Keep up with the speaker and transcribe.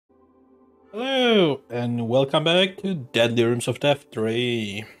Hello, and welcome back to Deadly Rooms of Death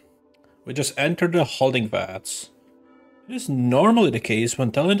 3. We just entered the holding vats. It is normally the case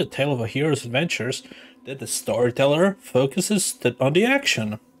when telling the tale of a hero's adventures that the storyteller focuses on the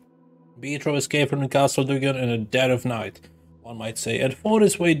action. Beethro escaped from the Castle Dugan in the dead of night, one might say, and fought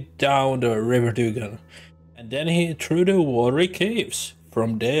his way down the River Dugan. And then he through the watery caves.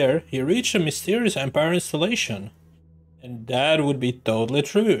 From there, he reached a mysterious Empire installation. And that would be totally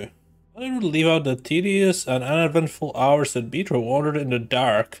true. But it would leave out the tedious and uneventful hours that Beethro wandered in the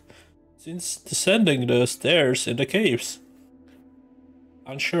dark, since descending the stairs in the caves.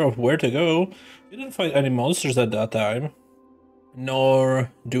 Unsure of where to go, he didn't find any monsters at that time,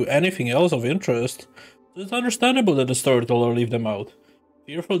 nor do anything else of interest, so it's understandable that the storyteller leave them out,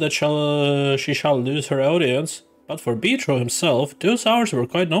 fearful that she shall lose her audience. But for Beethro himself, those hours were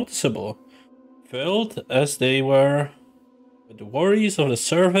quite noticeable, filled as they were with the worries of the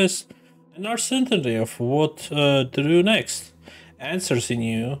surface and uncertainty of what to do next. Answers he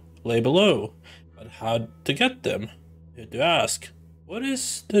knew lay below, but how to get them? Who to ask? What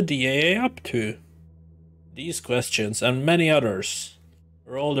is the DAA up to? These questions and many others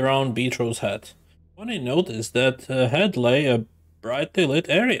rolled around Beethro's head when he noticed that ahead lay a brightly lit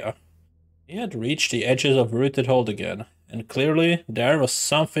area. He had reached the edges of Rooted Hold again, and clearly there was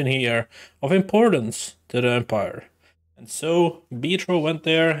something here of importance to the Empire. And so Beethro went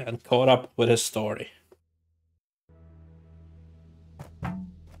there and caught up with his story.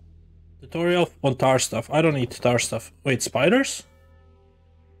 Tutorial on tar stuff. I don't need tar stuff. Wait, spiders?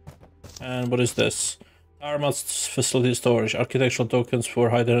 And what is this? Tar must facility storage. Architectural tokens for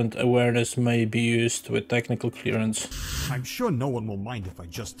heightened awareness may be used with technical clearance. I'm sure no one will mind if I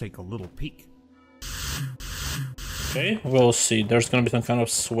just take a little peek. Okay, we'll see. There's gonna be some kind of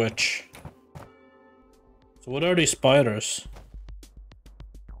switch. So what are these spiders?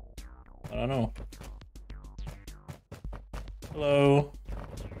 I don't know. Hello.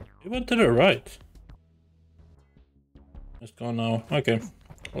 You went to the right. It's gone now. Okay.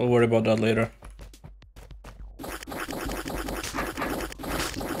 We'll worry about that later.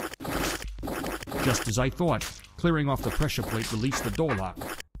 Just as I thought, clearing off the pressure plate released the door lock.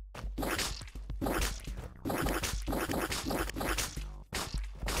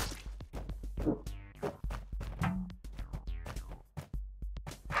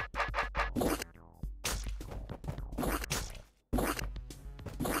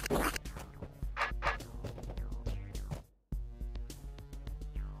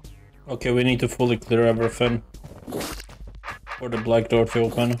 Okay, we need to fully clear everything for the black door to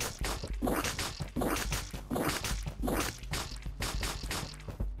open.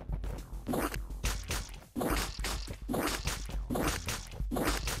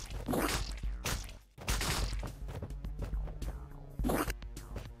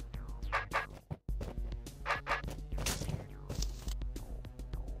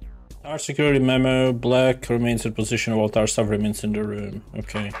 Tar security memo, black remains in position while tar stuff remains in the room.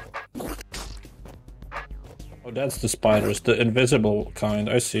 Okay. Oh, that's the spiders, the invisible kind.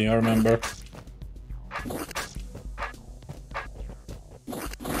 I see, I remember.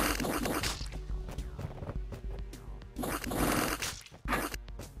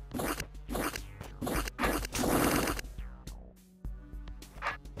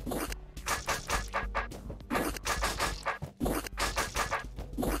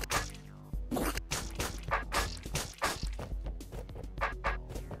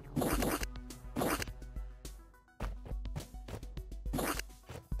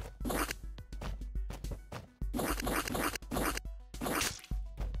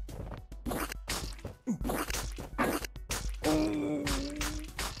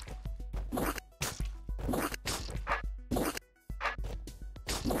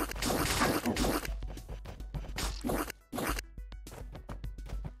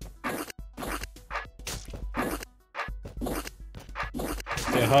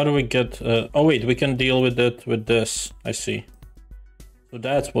 Okay, how do we get... oh wait, we can deal with it with this. I see. So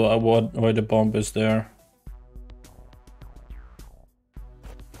that's why the bomb is there.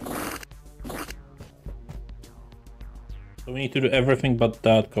 So we need to do everything but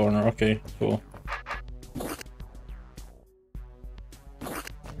that corner. Okay, cool.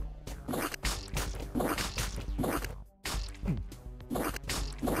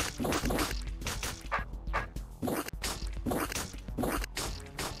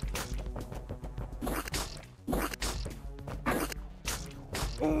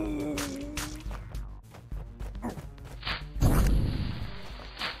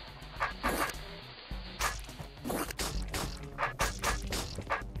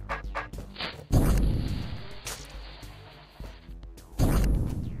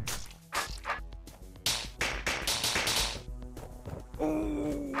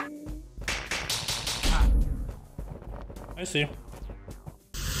 I see.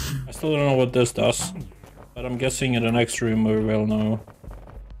 I still don't know what this does, but I'm guessing in the next room we will know.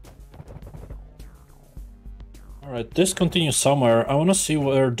 Alright, this continues somewhere. I wanna see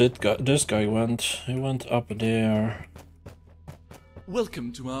where this guy went. He went up there.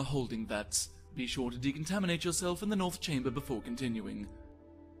 Welcome to our holding vats. Be sure to decontaminate yourself in the north chamber before continuing.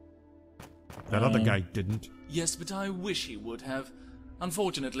 That other guy didn't. Yes, but I wish he would have.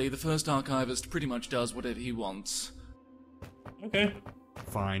 Unfortunately, the first archivist pretty much does whatever he wants. Okay.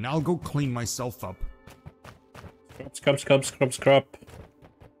 Fine, I'll go clean myself up. Scrub.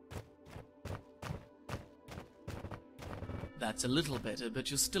 That's a little better, but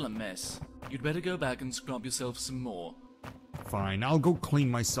you're still a mess. You'd better go back and scrub yourself some more. Fine, I'll go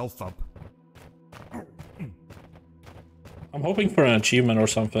clean myself up. I'm hoping for an achievement or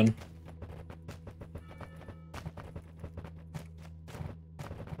something.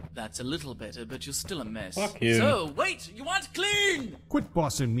 That's a little better, but you're still a mess. Fuck you. So, wait! You want clean! Quit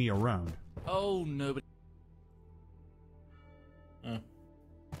bossing me around. Oh, nobody...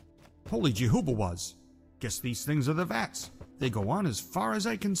 Holy Jehovah was. Guess these things are the vats. They go on as far as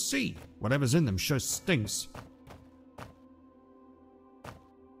I can see. Whatever's in them sure stinks.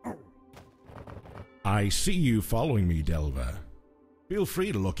 I see you following me, Delver. Feel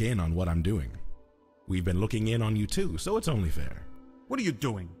free to look in on what I'm doing. We've been looking in on you too, so it's only fair. What are you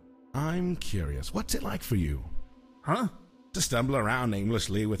doing? I'm curious, what's it like for you? Huh? To stumble around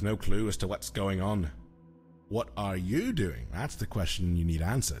aimlessly with no clue as to what's going on. What are you doing? That's the question you need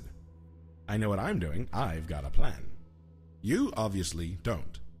answered. I know what I'm doing. I've got a plan. You obviously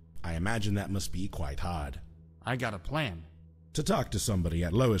don't. I imagine that must be quite hard. I got a plan. To talk to somebody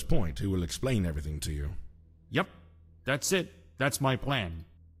at lowest point who will explain everything to you. Yep, that's it. That's my plan.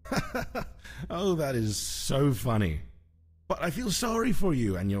 Oh, that is so funny. But I feel sorry for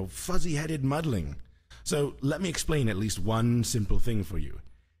you and your fuzzy-headed muddling. So let me explain at least one simple thing for you.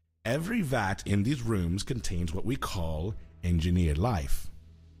 Every vat in these rooms contains what we call engineered life.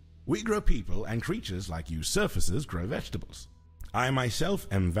 We grow people, and creatures like you surfacers grow vegetables. I myself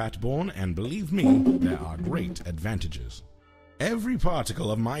am vat-born, and believe me, there are great advantages. Every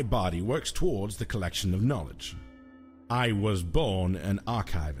particle of my body works towards the collection of knowledge. I was born an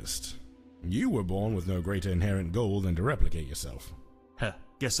archivist. You were born with no greater inherent goal than to replicate yourself. Heh,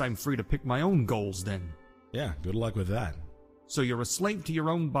 guess I'm free to pick my own goals then. Yeah, good luck with that. So you're a slave to your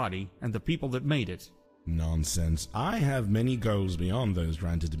own body and the people that made it. Nonsense. I have many goals beyond those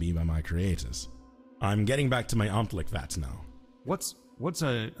granted to me by my creators. I'm getting back to my omplic vats now. What's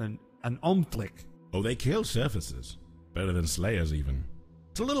an omplic? Oh, they kill surfaces. Better than slayers, even.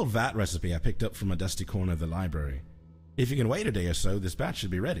 It's a little vat recipe I picked up from a dusty corner of the library. If you can wait a day or so, this batch should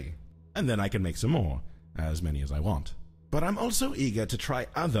be ready. And then I can make some more, as many as I want. But I'm also eager to try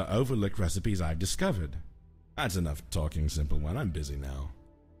other overlooked recipes I've discovered. That's enough talking, Simple One. I'm busy now.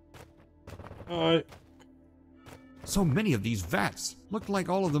 So many of these vats. Look like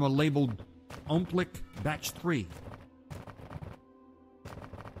all of them are labeled Omplic Batch 3.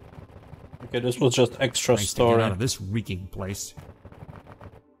 Okay, this was just extra Nice to story. get out of this reeking place.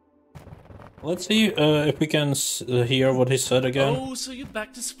 Let's see if we can hear what he said again. Oh, so you're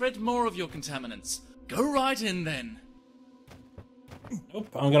back to spread more of your contaminants. Go right in then. Nope,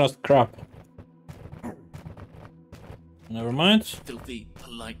 I'm gonna scrap. Never mind. Filthy,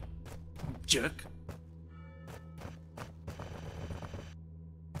 polite jerk.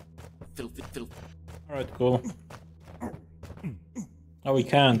 Filthy. Alright, cool. Oh, we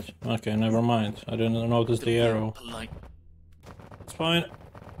can't. Okay, never mind. I didn't notice the arrow. Polite. It's fine.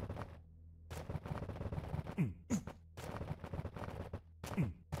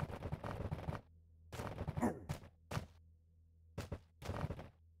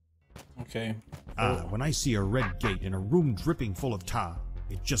 Okay. When I see a red gate in a room dripping full of tar,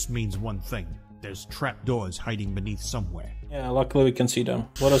 it just means one thing. There's trapdoors hiding beneath somewhere. Yeah, luckily we can see them.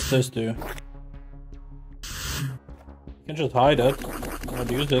 What does this do? You can just hide it.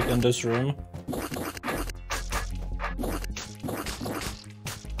 I'll use it in this room.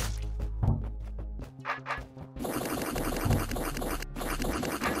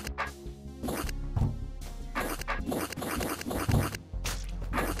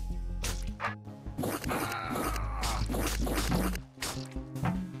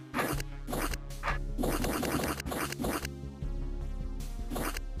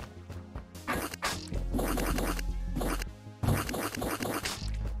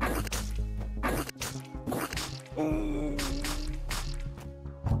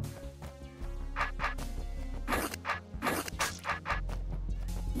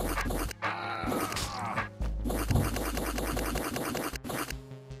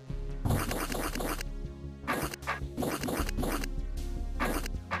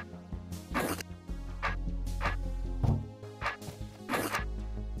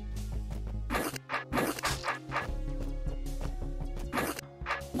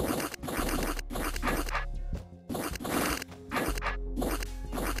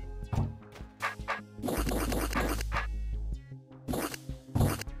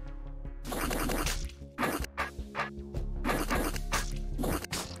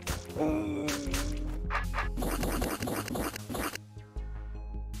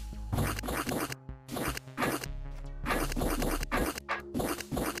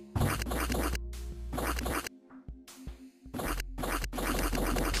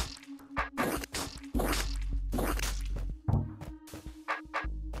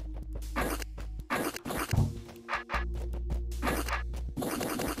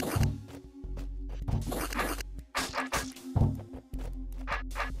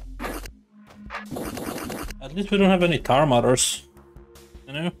 At least we don't have any tar motors,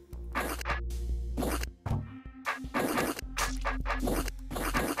 you know?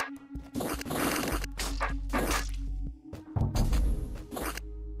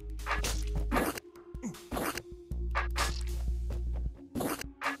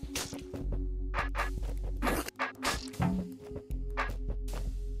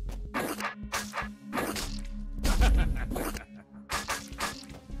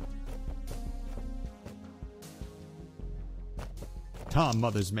 Tar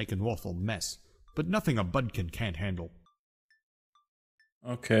mother's make an awful mess, but nothing a budkin can't handle.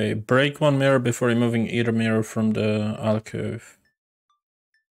 Okay, break one mirror before removing either mirror from the alcove.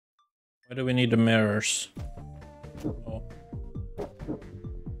 Why do we need the mirrors? Oh.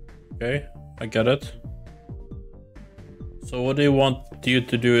 Okay, I get it. So what they want you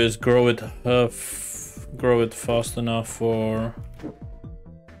to do is grow it fast enough for...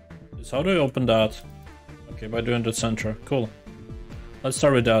 How do I open that? Okay, by doing the center. Cool. Let's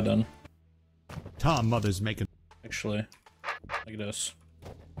start with that then. Tar mother's making... Actually, like this.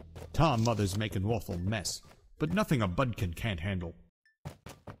 Tar mother's make an awful mess, but nothing a budkin can't handle.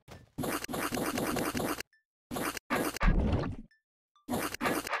 Can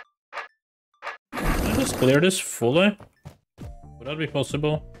I just clear this fully? Would that be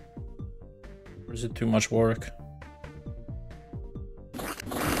possible? Or is it too much work?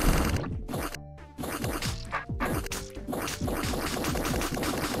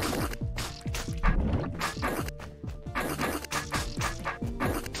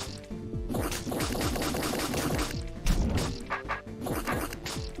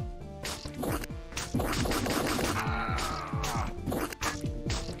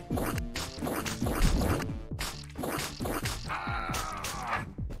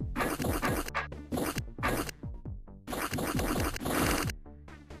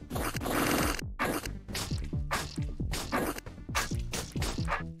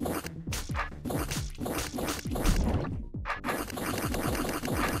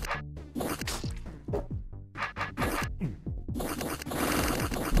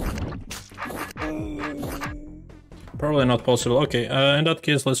 Probably not possible. Okay, in that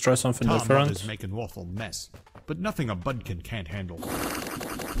case, let's try something Tar different. mother's make an awful mess, but nothing a budkin can't handle.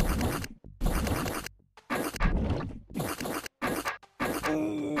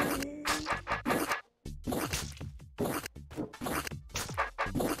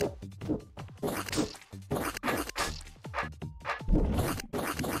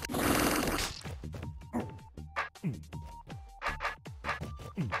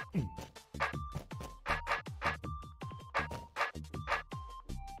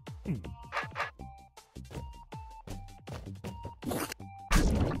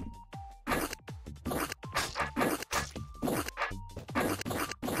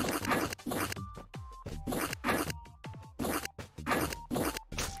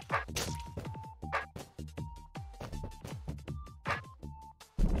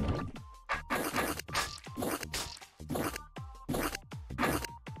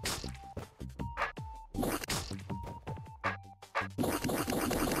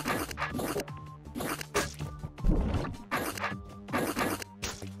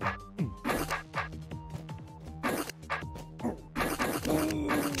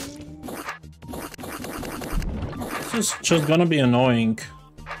 This is just gonna be annoying.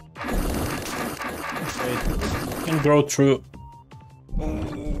 Wait, it can grow through.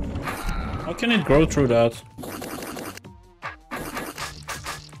 How can it grow through that?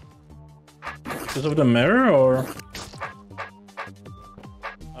 Because of the mirror, or?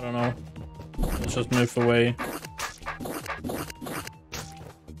 I don't know. Let's just move away.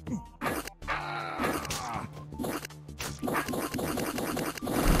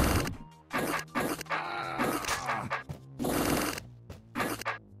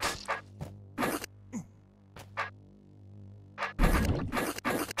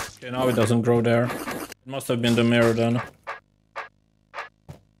 Okay, now it doesn't grow there. It must have been the mirror then.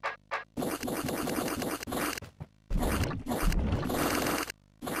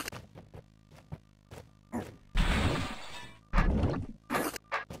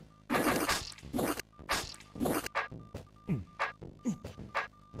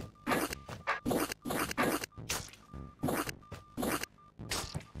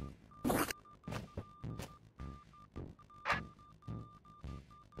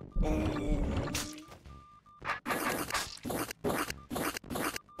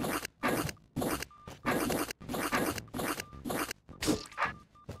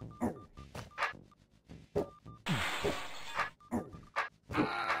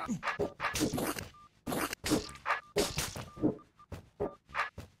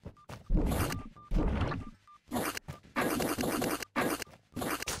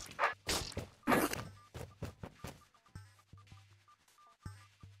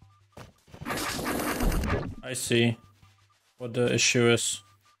 I see what the issue is.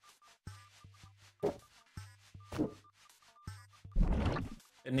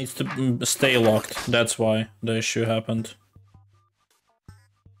 It needs to stay locked. That's why the issue happened.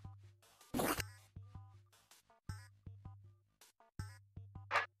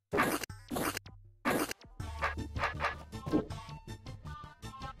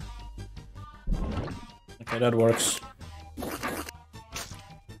 Okay, that works.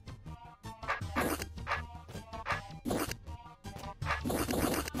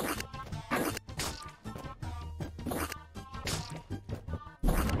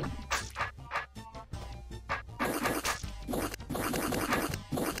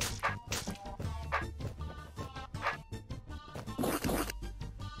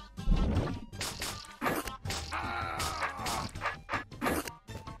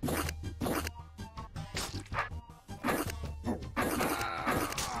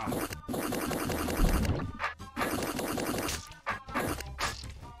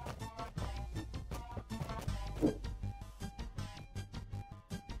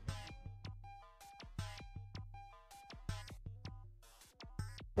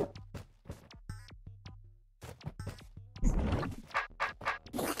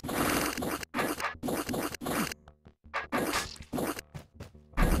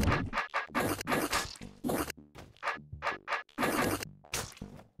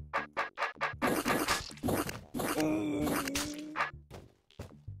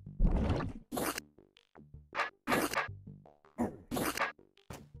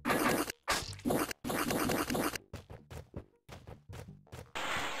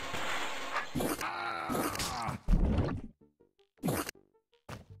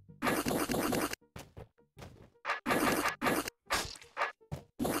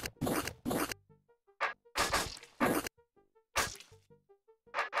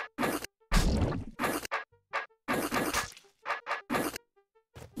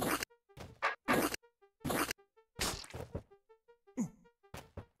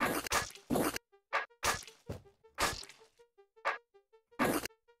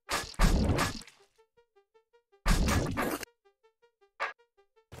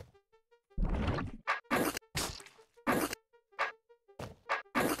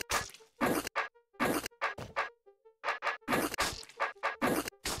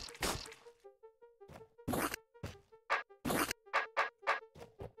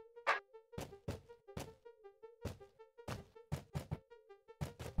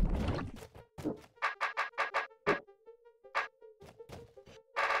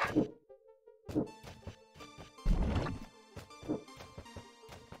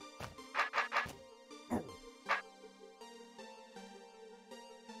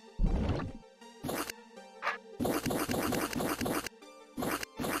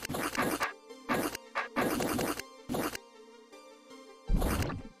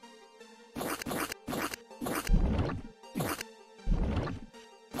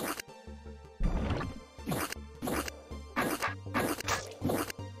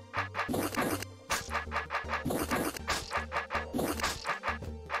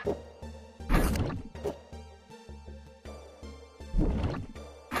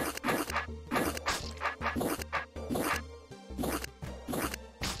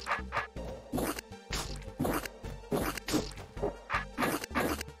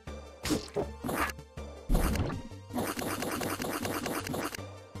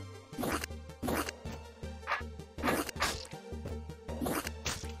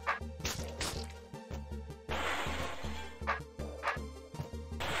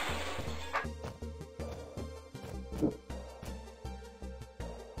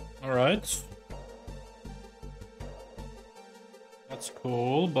 Alright. That's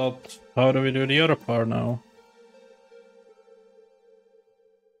cool, but how do we do the other part now?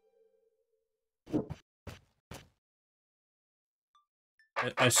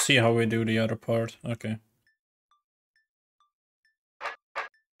 I see how we do the other part. Okay.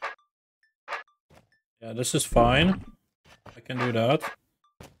 Yeah, this is fine. I can do that.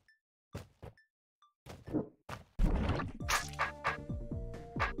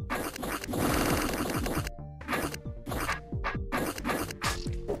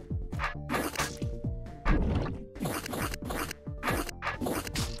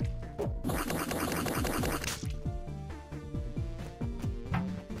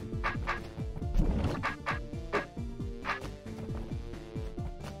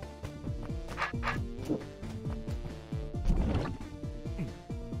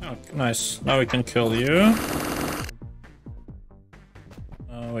 Nice. Now we can kill you.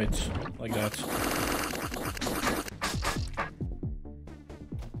 Wait, like that.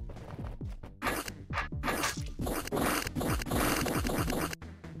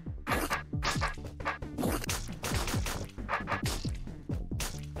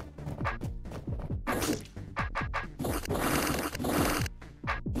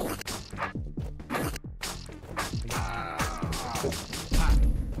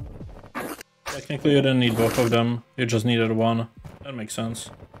 Technically you didn't need both of them, you just needed one. That makes sense.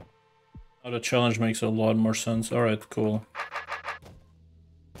 Now the challenge makes a lot more sense. Alright, cool.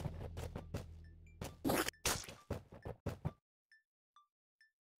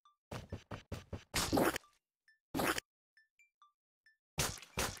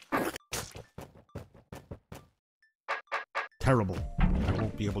 Terrible. I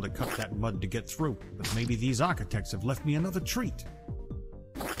won't be able to cut that mud to get through, but maybe these architects have left me another treat.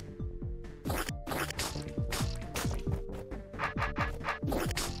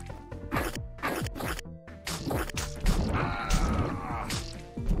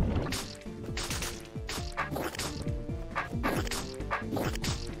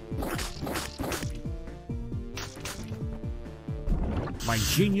 My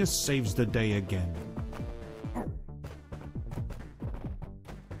genius saves the day again.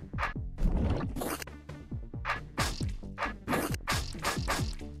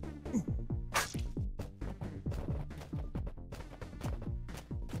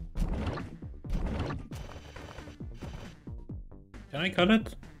 Can I cut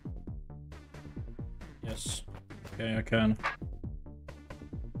it? Yes. Okay, I can.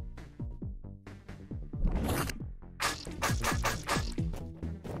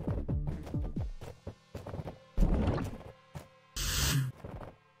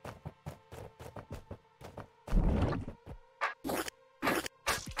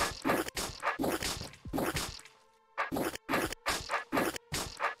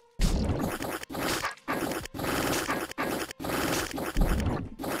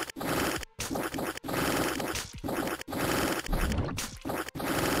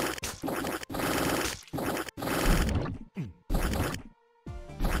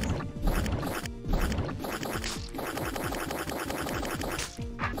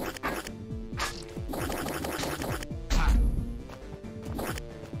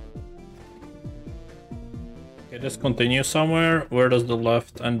 Okay, this continues somewhere. Where does the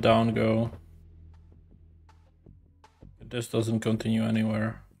left and down go? This doesn't continue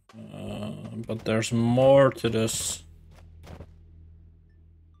anywhere. But there's more to this.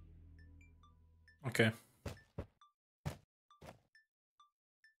 Okay.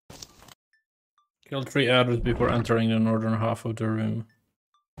 Kill 3 adders before entering the northern half of the room.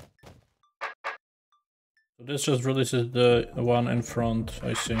 So this just releases the one in front,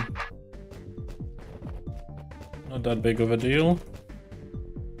 I see. Not that big of a deal.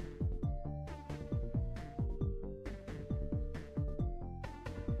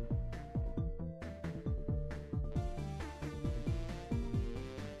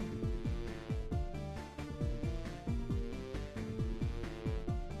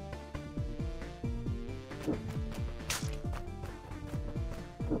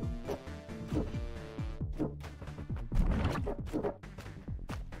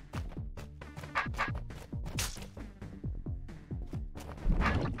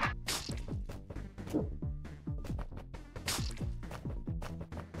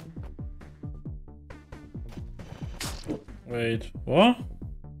 Wait, what?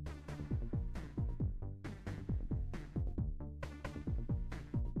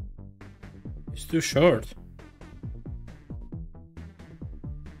 It's too short.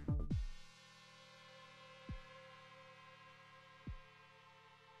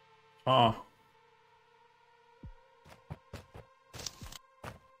 Huh.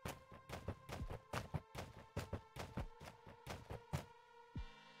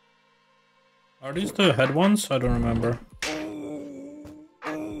 Are these the head ones? I don't remember.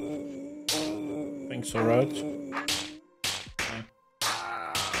 I think so, right? Okay.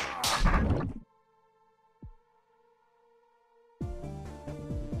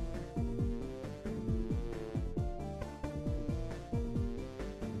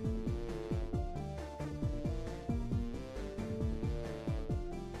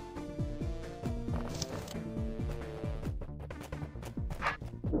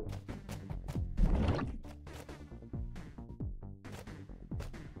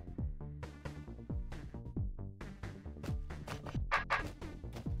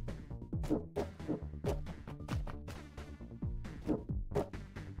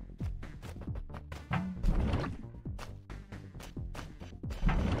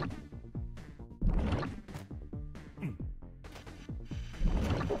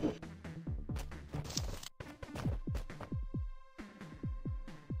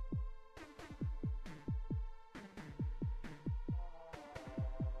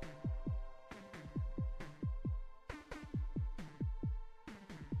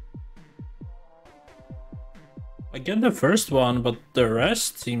 I get the first one, but the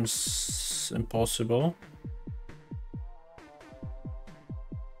rest seems impossible.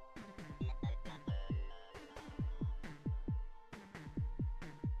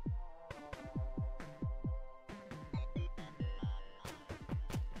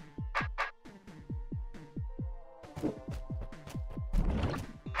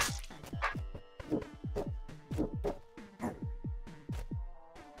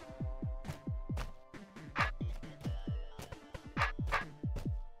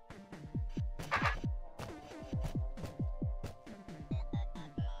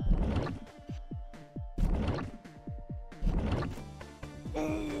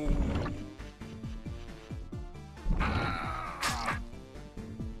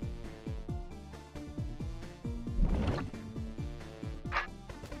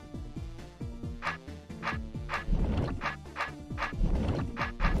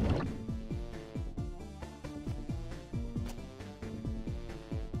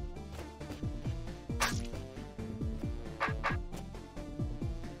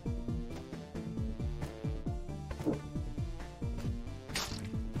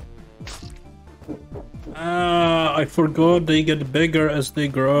 I forgot they get bigger as they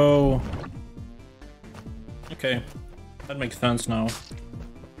grow. Okay, that makes sense now.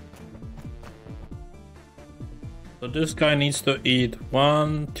 So this guy needs to eat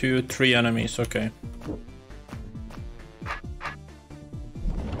 1, 2, 3 enemies, okay.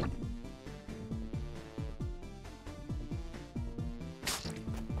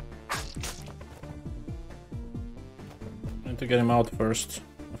 Need to get him out first,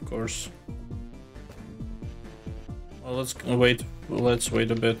 of course. Well, let's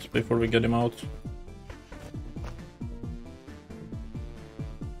wait a bit before we get him out.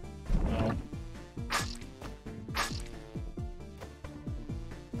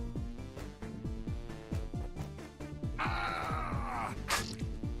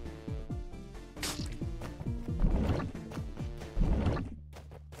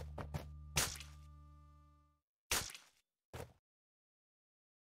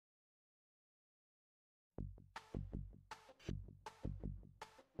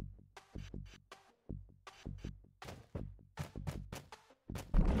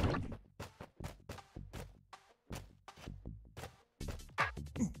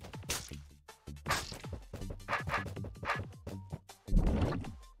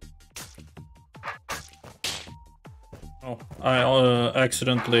 No. Oh, I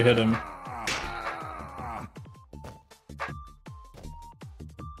accidentally hit him.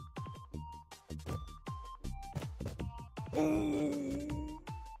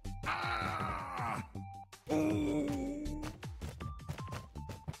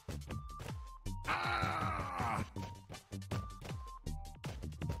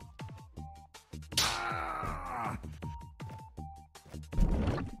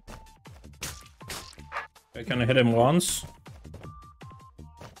 I can hit him once.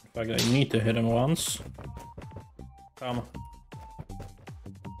 In fact, I need to hit him once. Come.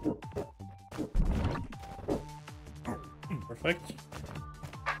 Perfect.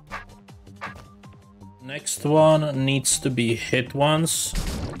 Next one needs to be hit once.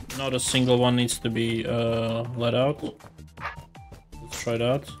 Not a single one needs to be let out. Let's try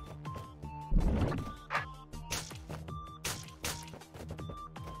that.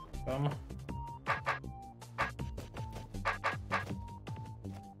 Come.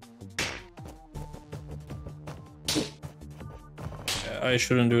 I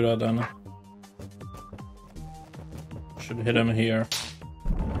shouldn't do that then. Should hit him here.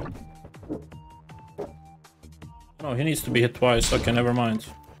 No, he needs to be hit twice. Okay, never mind.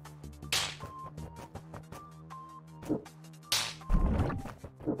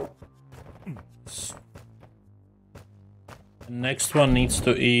 The next one needs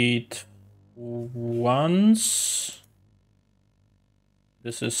to eat once.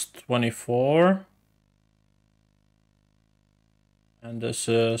 This is 24. And this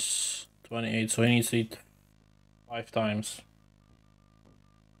is 28, so he needs to eat 5 times.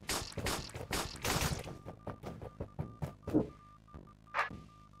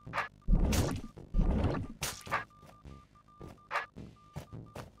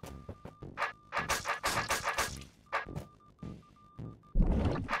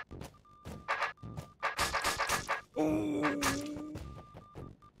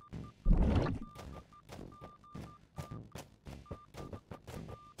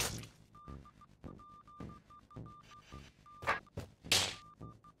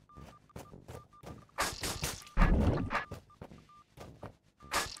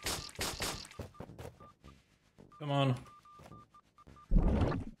 Come on.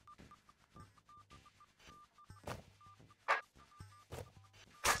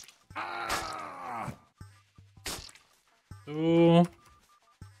 Two,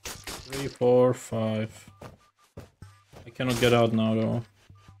 3, 4, 5. I cannot get out now though.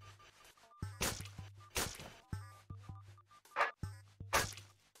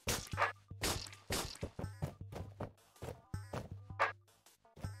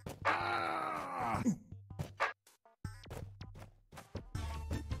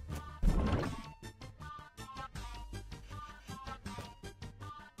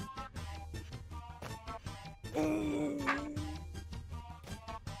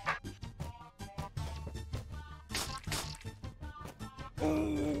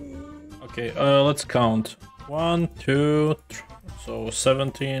 Okay, let's count. 1, 2, so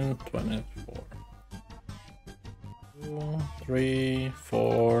 17, 24. 2, 3,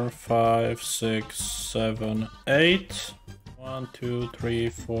 4, 5, 6, 7, 8. 1, 2, 3,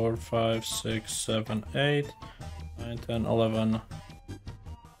 4, 5, 6, 7, 8. 9, 10, 11.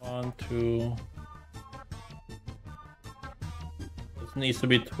 1, 2. It needs to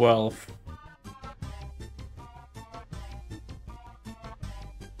be 12.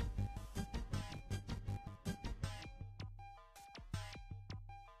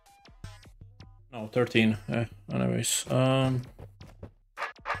 No, 13. Anyways,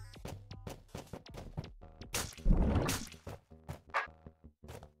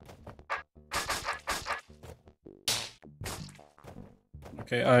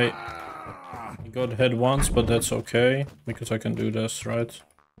 okay, I got hit once, but that's okay, because I can do this, right?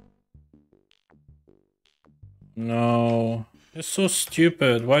 No, it's so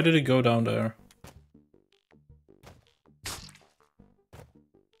stupid. Why did it go down there?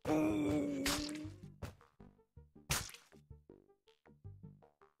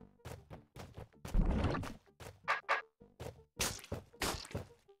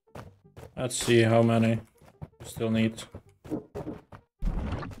 Let's see how many we still need.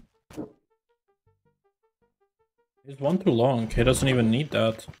 Is one too long? He doesn't even need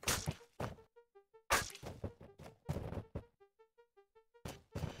that.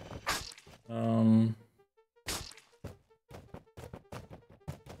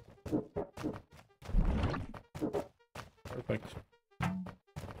 Perfect.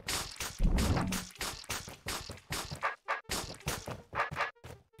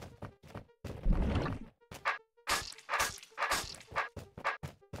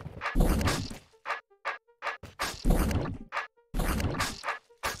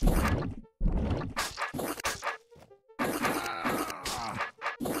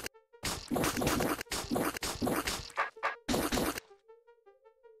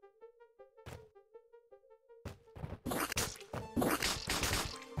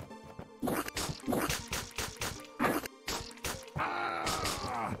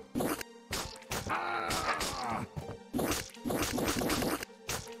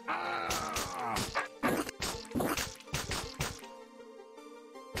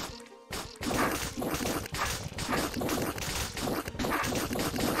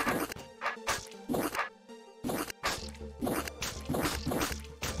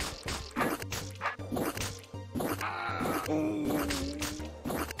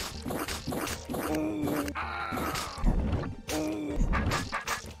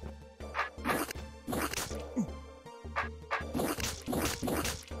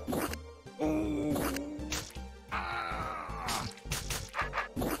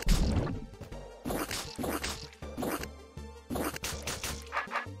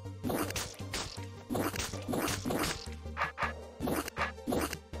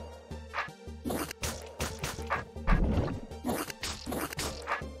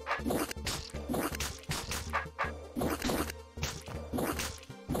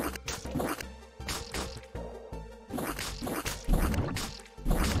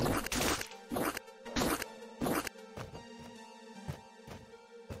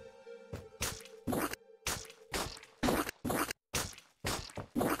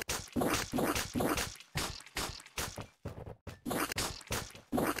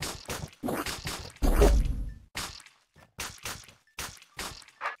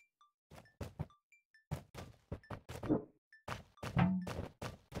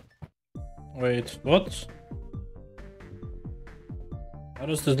 Wait, what? How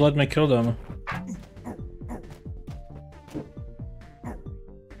does this let me kill them? I'm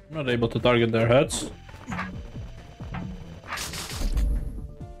not able to target their heads.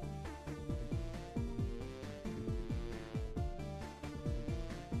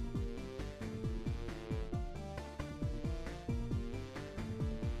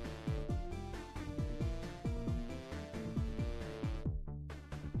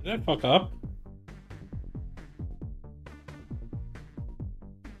 Did I fuck up?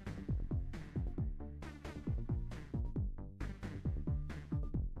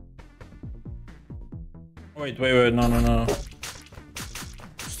 Wait, no.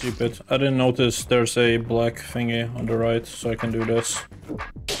 Stupid. I didn't notice there's a black thingy on the right, so I can do this.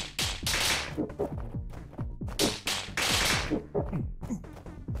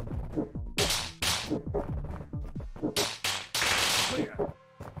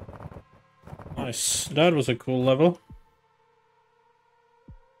 Nice. That was a cool level.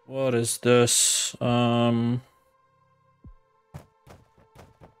 What is this?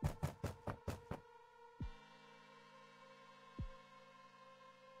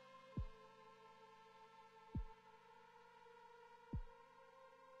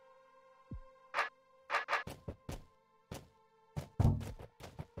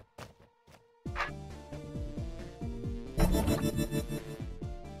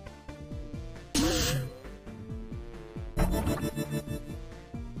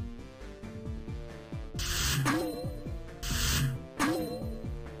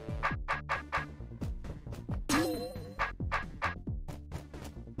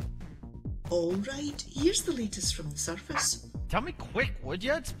 All right, here's the latest from the surface. Tell me quick, would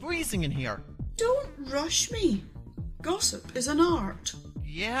ya? It's freezing in here. Don't rush me. Gossip is an art.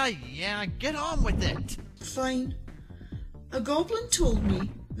 Yeah, get on with it. Fine. A goblin told me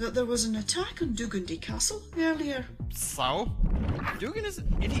that there was an attack on Dugandy Castle earlier. So? Dugan is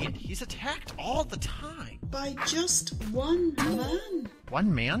an idiot. He's attacked all the time. By just one man.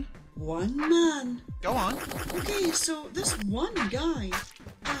 One man? One man. Go on. Okay, so this one guy,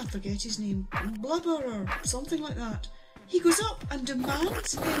 I forget his name, Blubber or something like that, he goes up and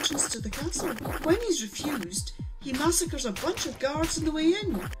demands entrance to the castle. When he's refused, he massacres a bunch of guards on the way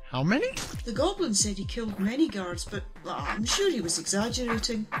in. How many? The goblin said he killed many guards, but I'm sure he was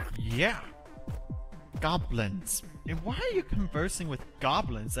exaggerating. Yeah. Goblins. And why are you conversing with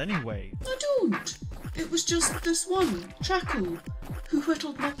goblins anyway? I don't. It was just this one, Traco, who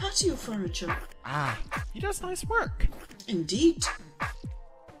whittled my patio furniture. Ah, he does nice work. Indeed.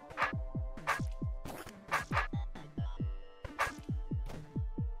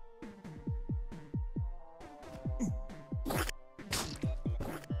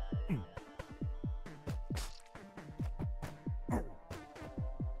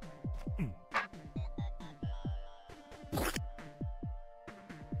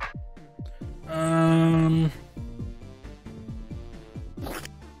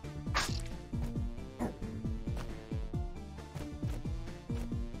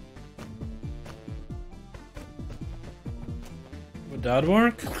 Would that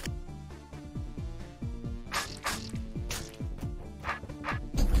work?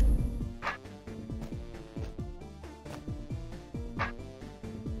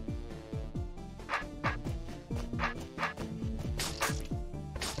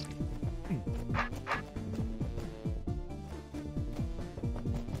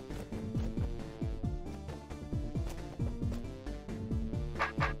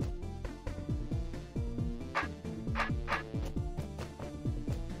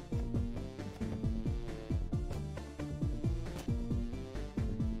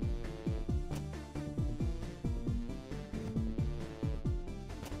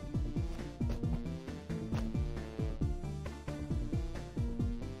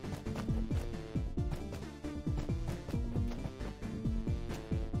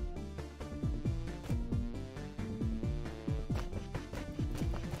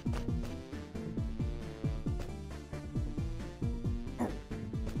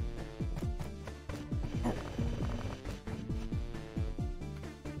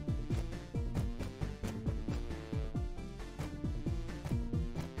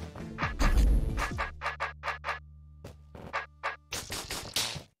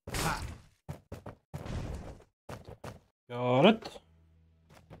 Got it.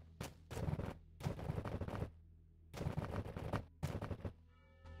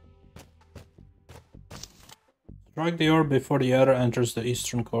 Strike the orb before the other enters the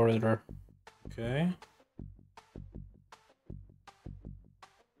eastern corridor. Okay.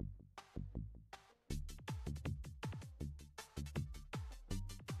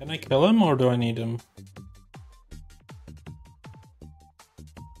 Can I kill him or do I need him?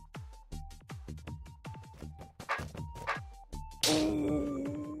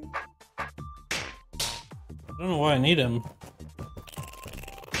 I don't know why I need him.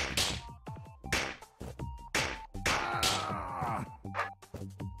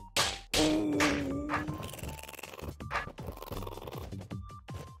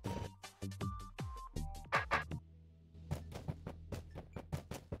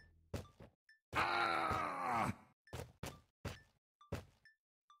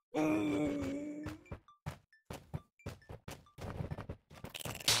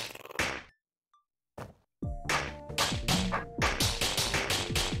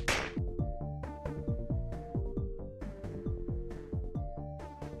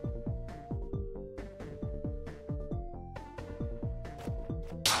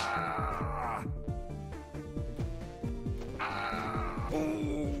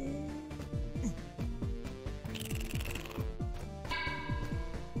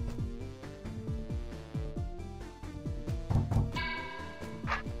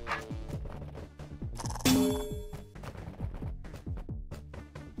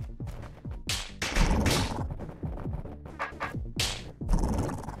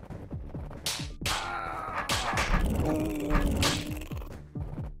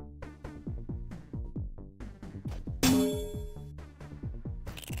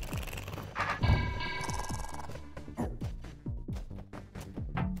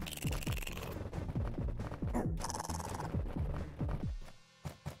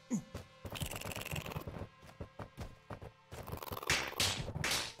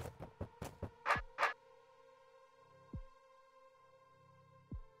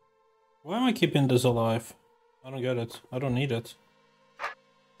 Why am I keeping this alive? I don't get it. I don't need it.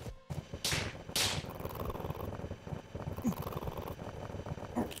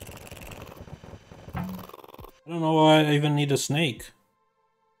 I don't know why I even need a snake.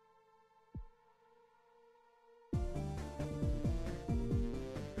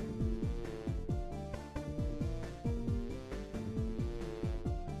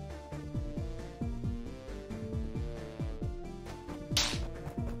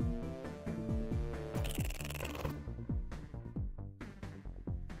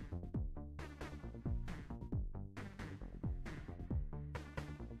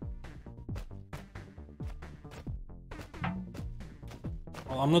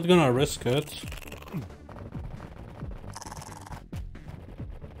 Well, I'm not gonna risk it.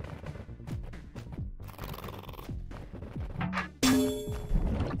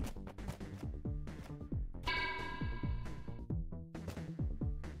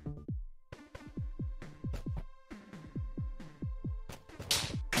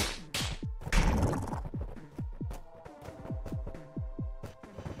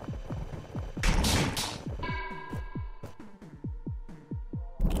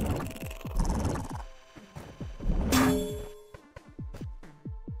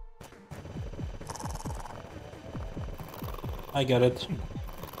 I get it.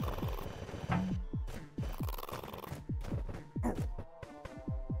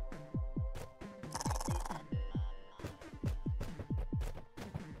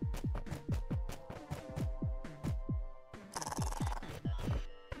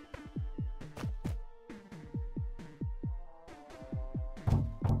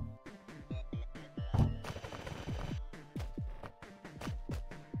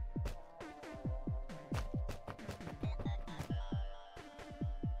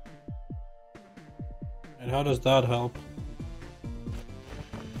 And how does that help?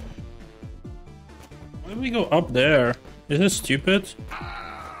 Why did we go up there? Is this stupid?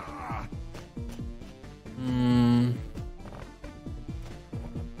 Hmm.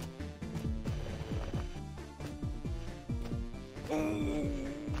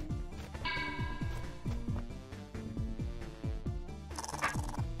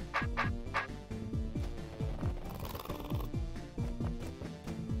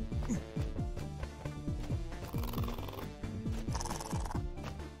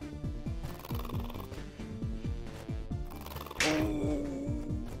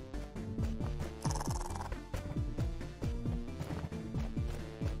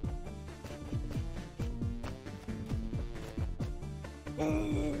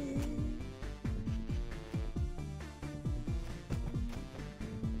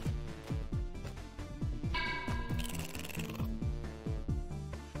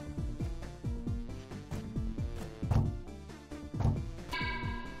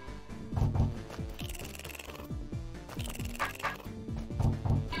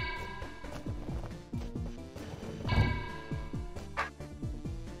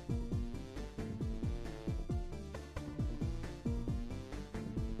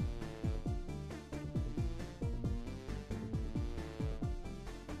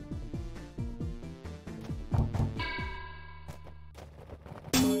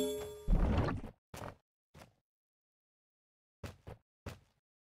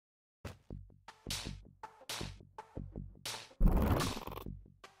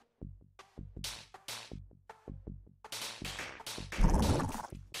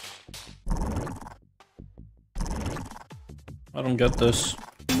 I don't get this.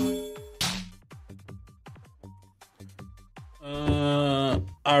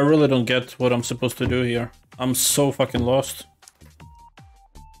 I really don't get what I'm supposed to do here. I'm so fucking lost.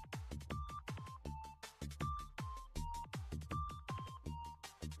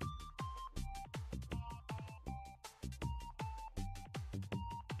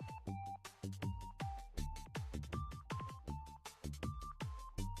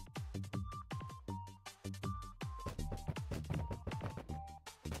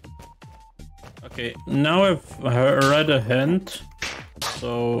 Okay, now I've read a hint,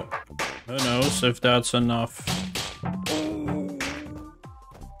 so who knows if that's enough.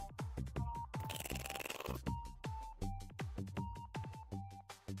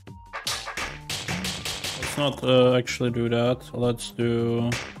 Let's not actually do that. Let's do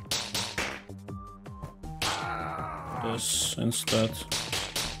this instead.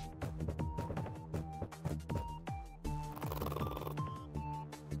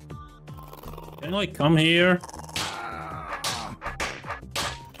 Can I come here?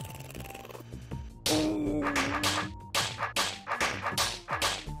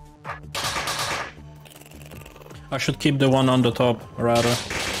 I should keep the one on the top, rather.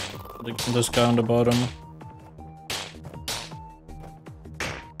 This guy on the bottom.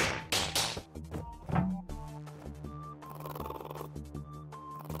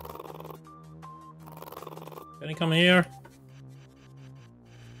 Can he come here?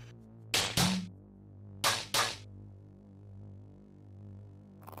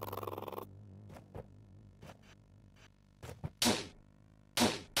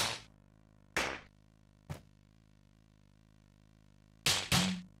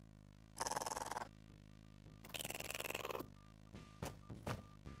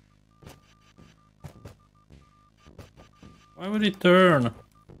 Why would he turn?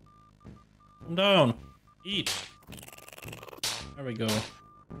 Come down. Eat. There we go.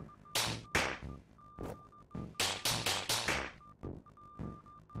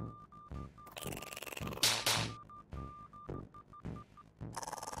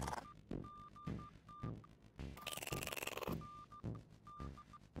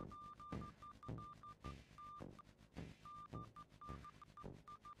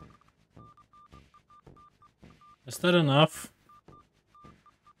 Is that enough?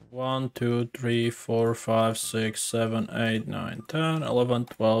 1, 2, 3, 4, 5, 6, 7, 8, 9, 10, 11,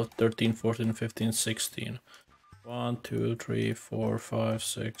 12, 13, 14, 15, 16. 1, 2, 3, 4, 5,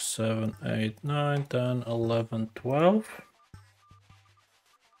 6, 7, 8, 9, 10, 11, 12.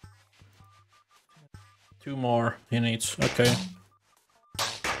 2 more he needs. Okay.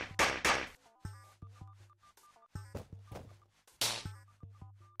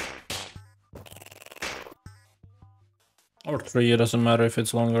 Or 3, it doesn't matter if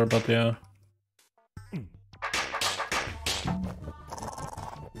it's longer, but yeah.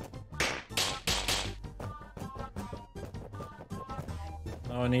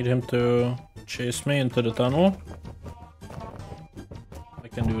 Now I need him to chase me into the tunnel. I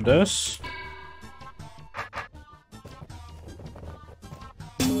can do this.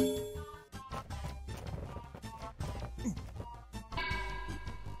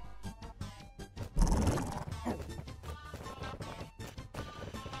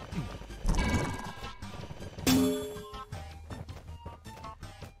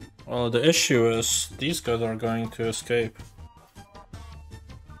 Well, the issue is these guys are going to escape.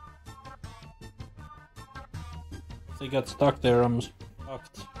 If they get stuck there, I'm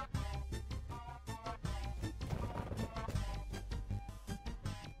fucked.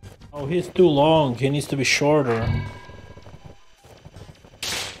 Oh, he's too long. He needs to be shorter.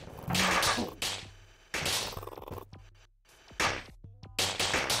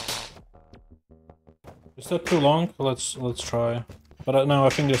 Is that too long? Let's try. But no, I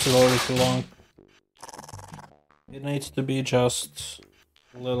think this is already too long. It needs to be just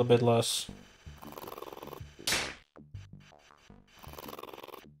a little bit less.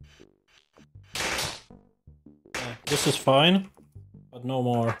 Yeah, this is fine, but no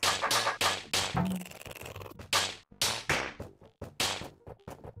more.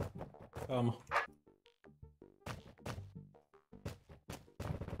 Come.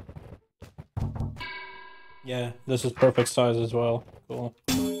 Yeah, this is perfect size as well. Cool.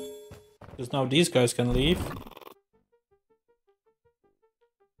 Because now these guys can leave.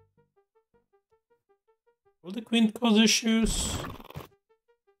 Will the queen cause issues?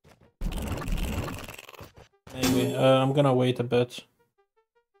 Maybe. I'm gonna wait a bit.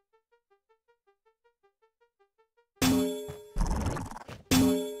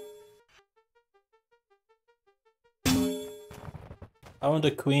 I want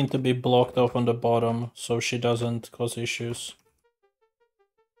the queen to be blocked off on the bottom so she doesn't cause issues.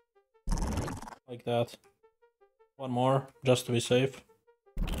 Like that. One more, just to be safe.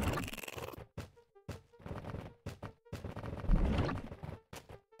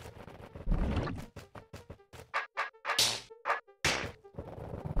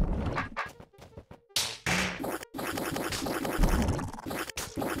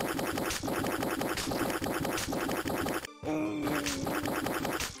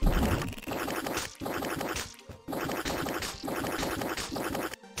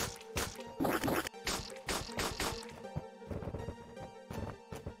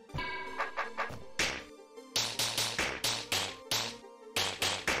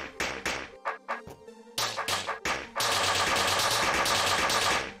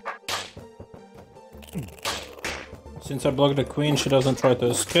 Since I blocked the queen, she doesn't try to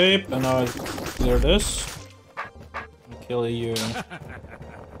escape, and now I clear this. And kill you.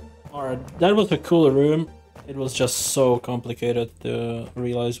 Alright, that was a cool room. It was just so complicated to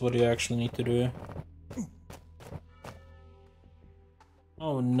realize what you actually need to do.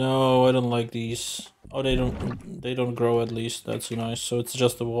 Oh no, I don't like these. Oh, they don't grow at least. That's nice. So it's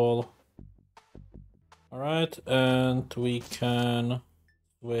just a wall. Alright, and we can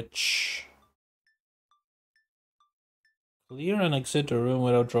Which clear and exit the room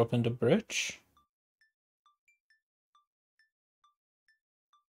without dropping the bridge.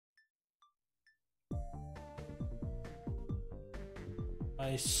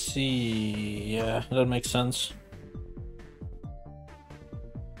 I see. Yeah, that makes sense.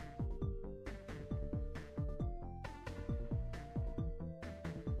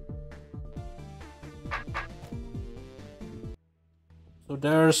 So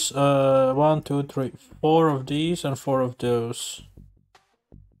there's 1, 2, 3, 4 of these and 4 of those.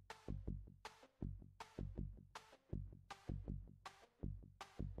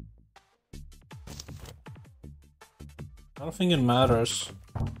 I don't think it matters.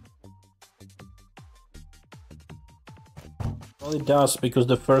 Well, it does, because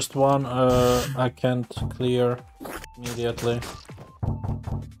the first one I can't clear immediately.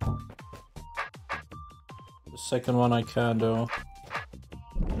 The second one I can though.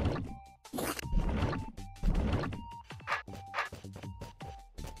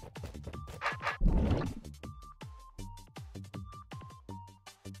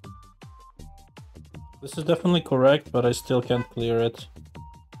 This is definitely correct, but I still can't clear it.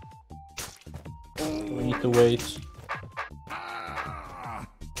 So we need to wait.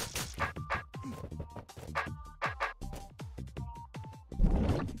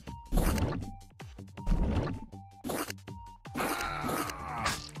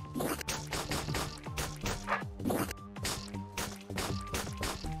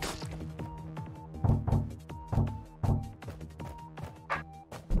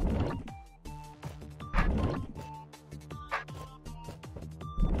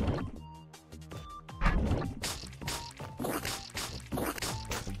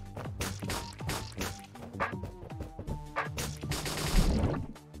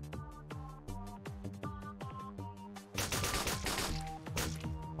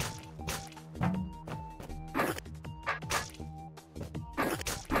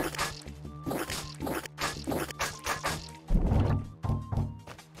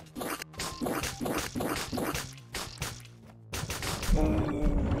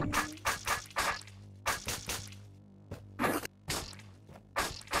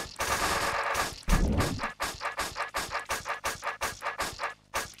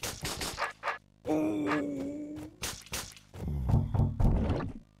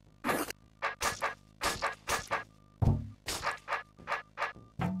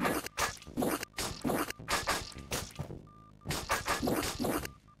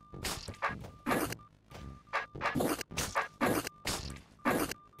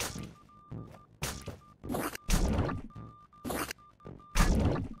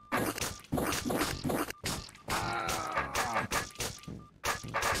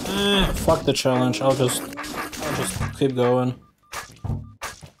 Fuck the challenge, I'll just keep going.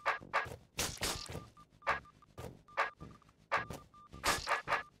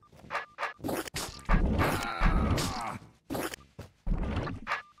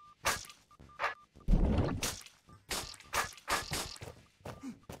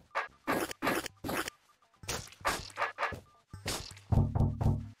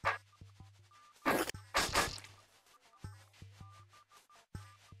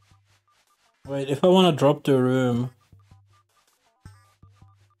 Wait, if I want to drop the room...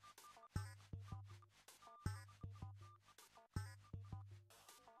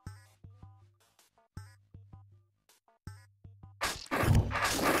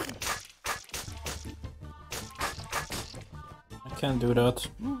 I can't do that.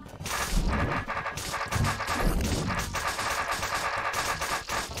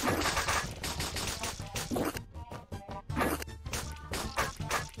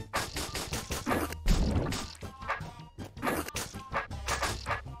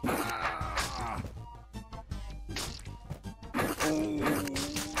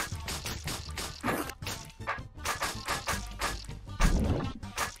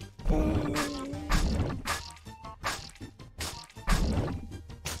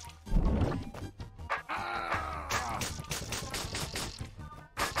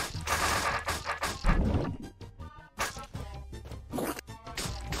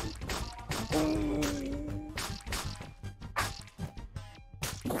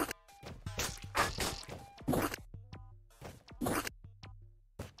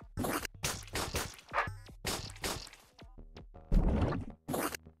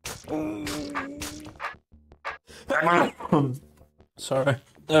 Sorry.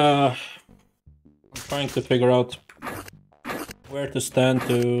 I'm trying to figure out where to stand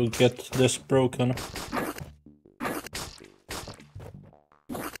to get this broken.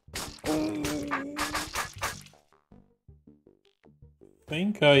 I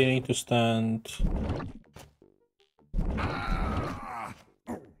think you need to stand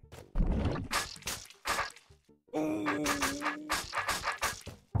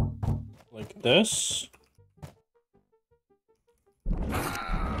like this.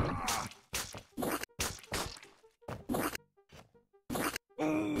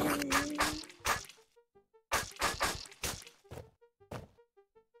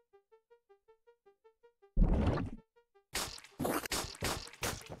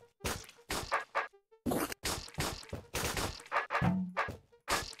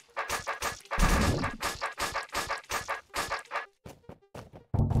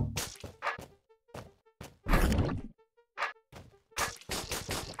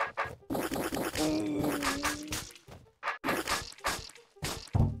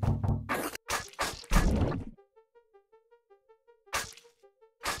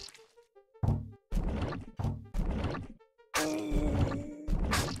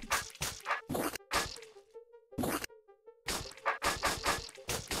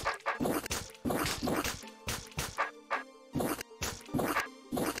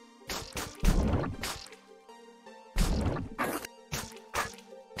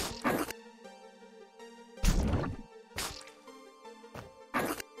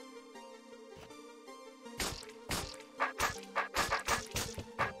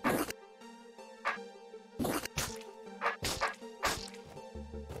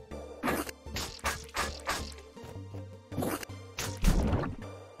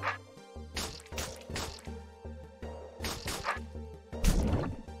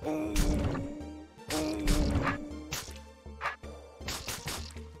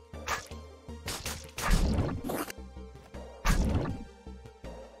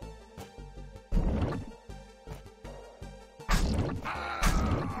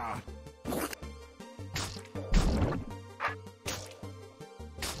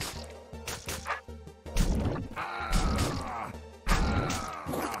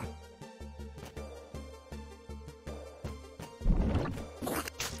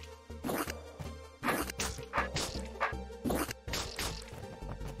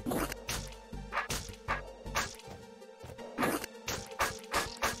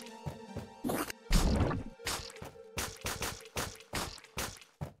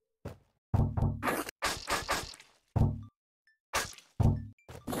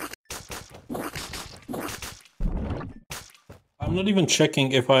 I'm not even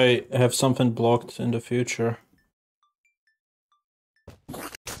checking if I have something blocked in the future. I'm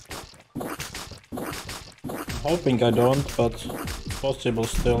hoping I don't, but it's possible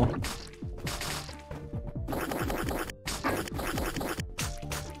still.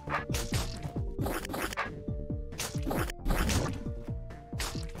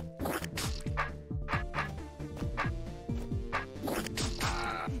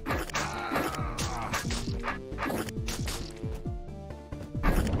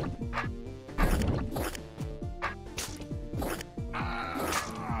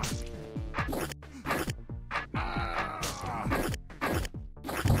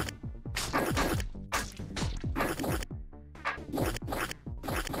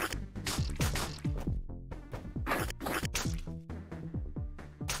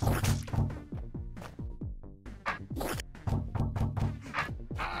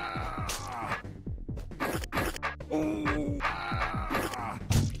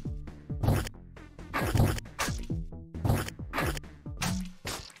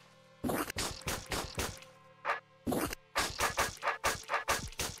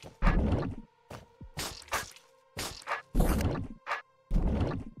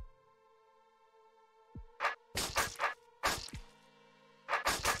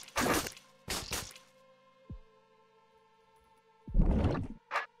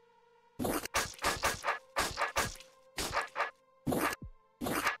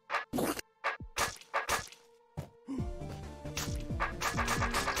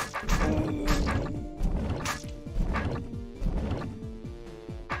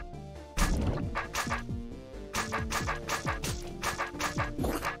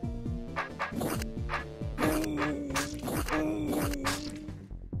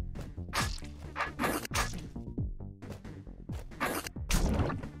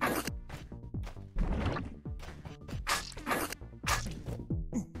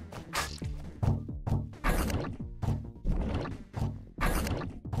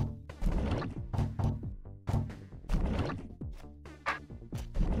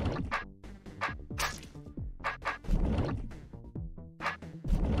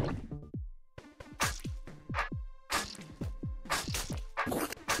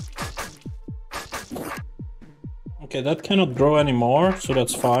 Okay, that cannot grow anymore, so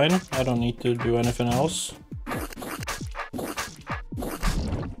that's fine. I don't need to do anything else.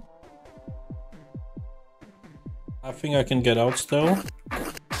 I think I can get out still.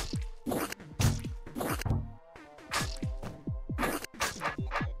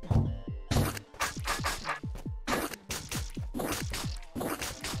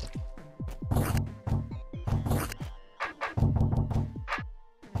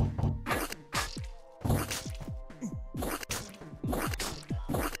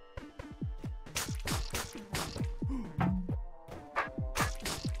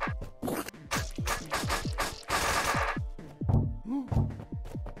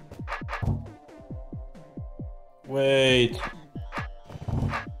 Wait.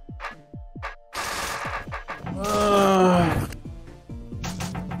 I'm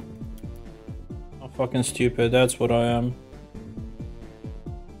fucking stupid, that's what I am.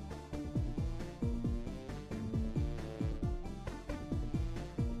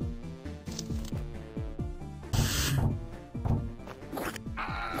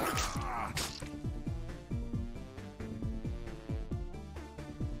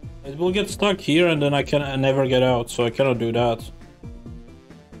 It will get stuck here and then I never get out, so I cannot do that.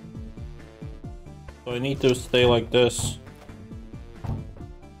 So I need to stay like this.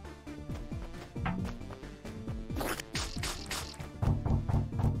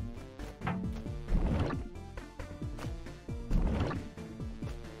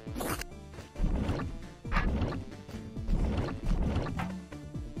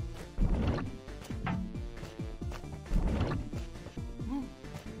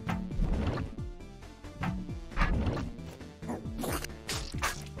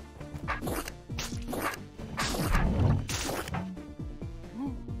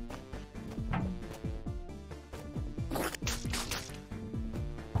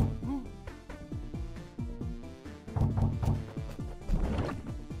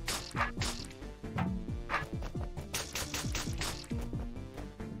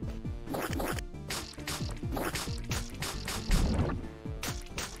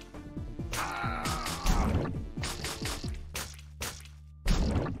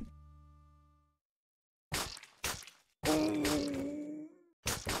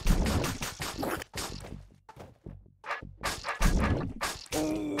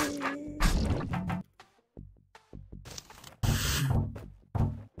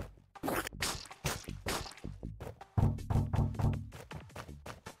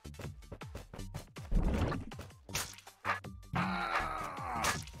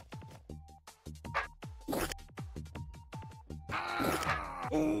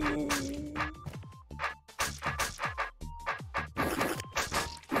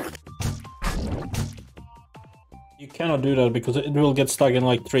 You cannot do that because it will get stuck in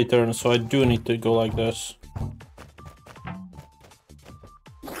like 3 turns, so I do need to go like this.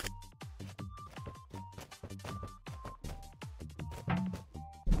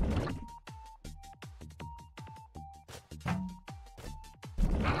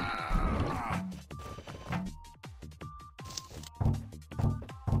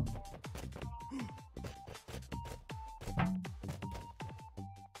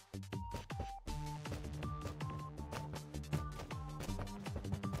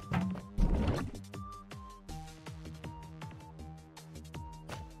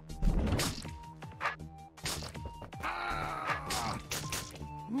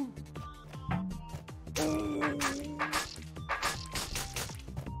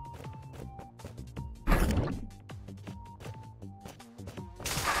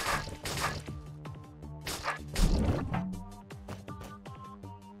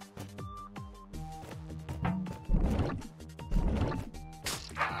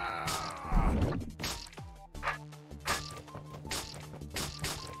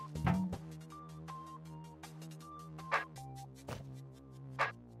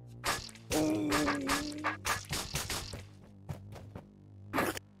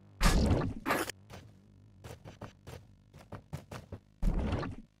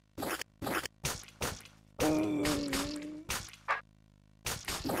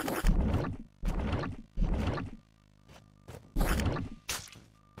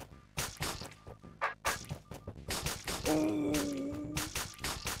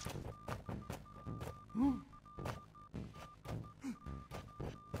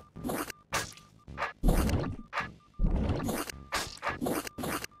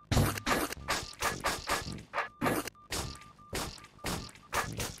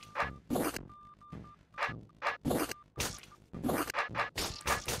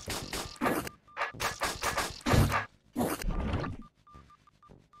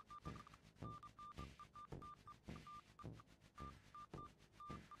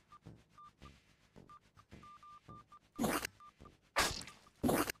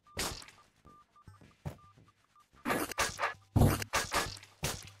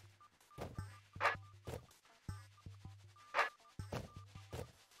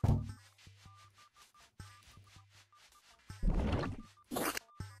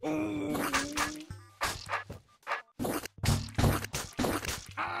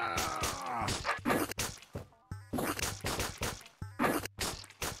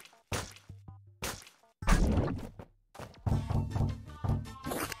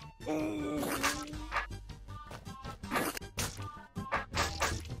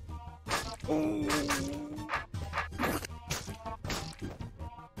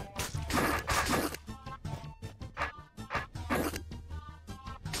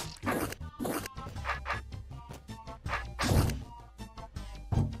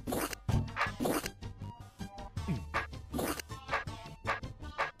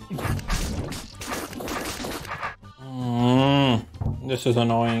 This is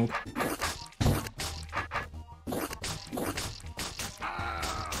annoying.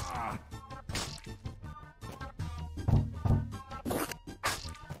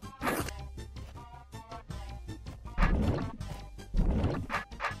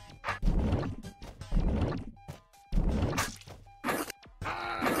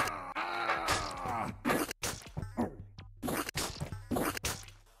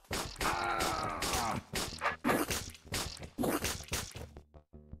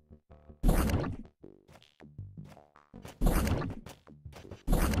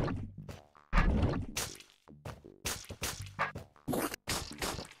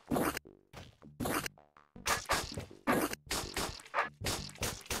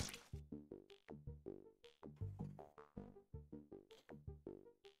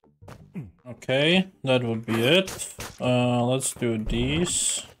 Okay, that would be it. Let's do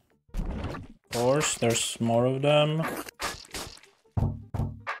these. Of course, there's more of them.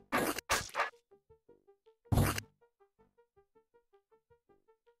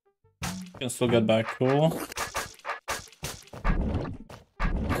 Can still get back, cool.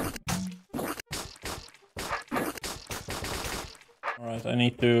 Alright, I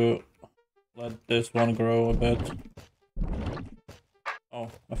need to let this one grow a bit. Oh,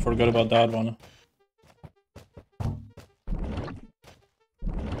 I forgot about that one.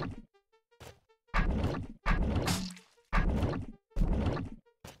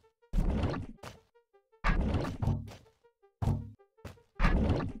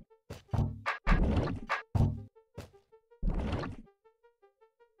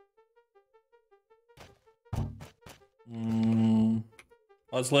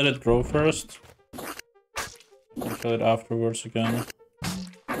 Let's let it grow first. And kill it afterwards again.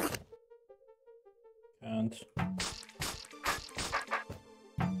 Can't.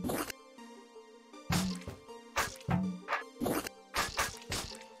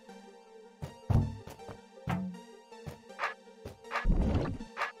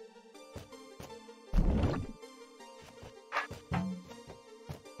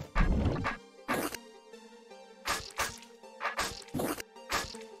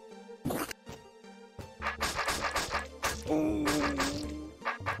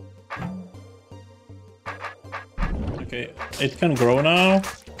 Okay, it can grow now.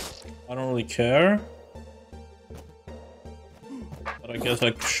 I don't really care. But I guess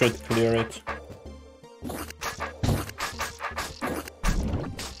I should clear it.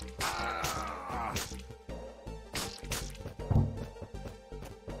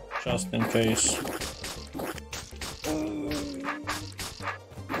 Just in case.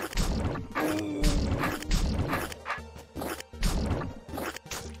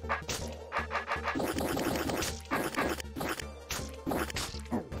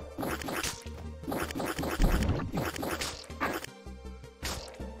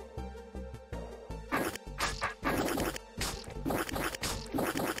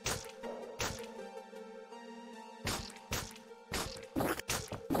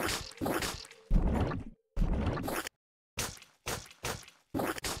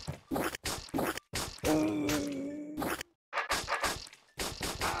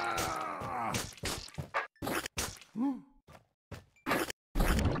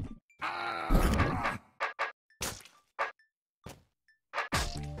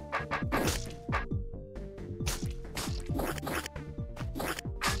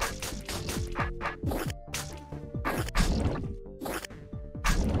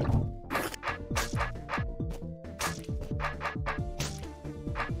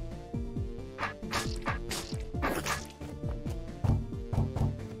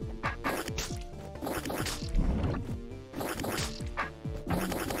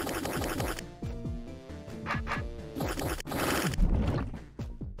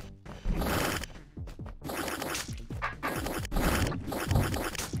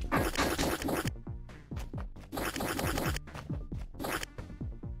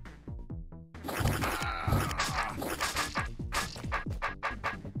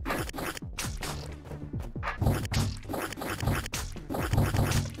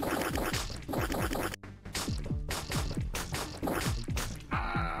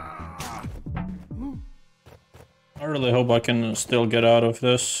 I really hope I can still get out of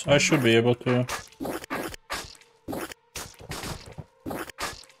this. I should be able to.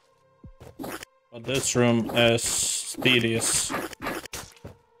 But this room is tedious.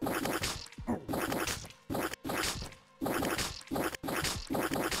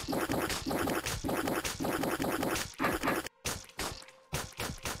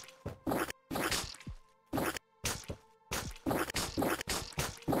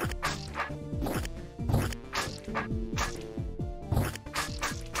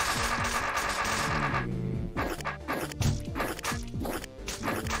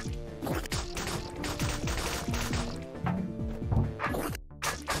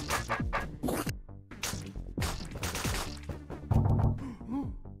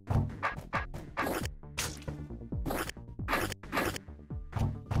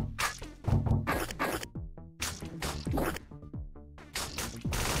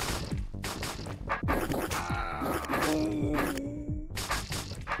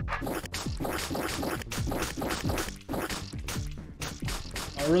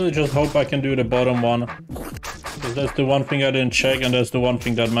 I really just hope I can do the bottom one. Because that's the one thing I didn't check and that's the one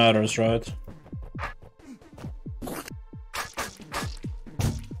thing that matters, right?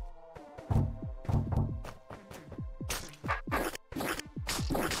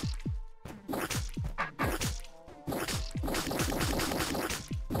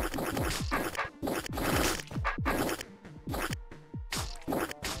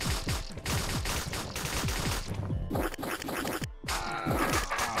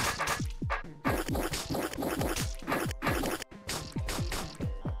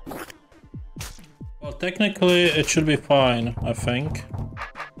 Well, technically it should be fine, I think.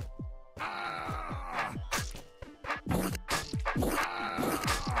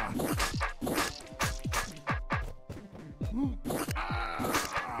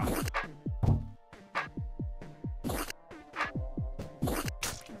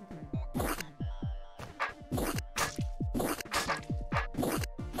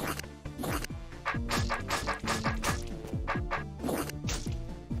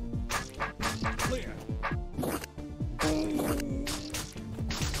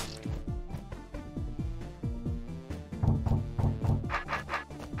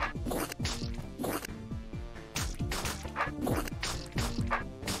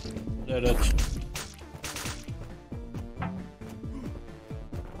 Did it.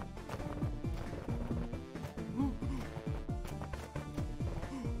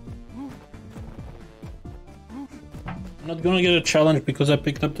 I'm not gonna get a challenge because I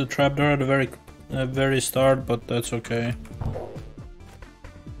picked up the trapdoor at the very start, but that's okay.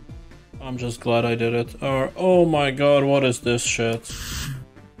 I'm just glad I did it. Or oh my god, what is this shit?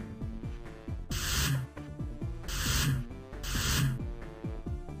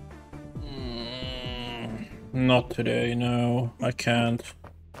 Not today, no, I can't.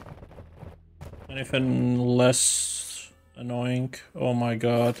 Anything less annoying? Oh my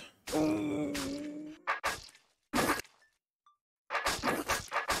god.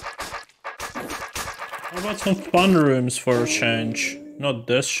 How about some fun rooms for a change? Not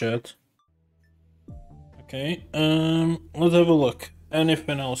this shit. Okay, let's have a look.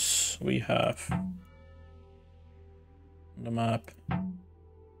 Anything else we have on the map?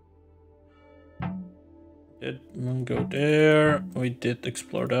 Did go there. We did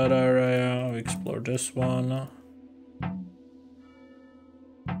explore that area. We explored this one.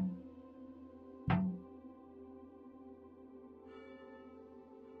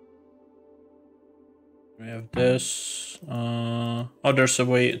 We have this. Oh, there's a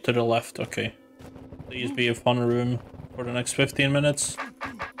way to the left. Okay. Please be a fun room for the next 15 minutes.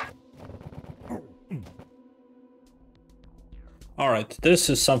 Alright,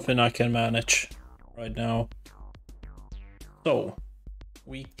 this is something I can manage right now. So,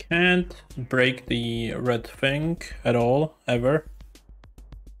 we can't break the red thing at all, ever.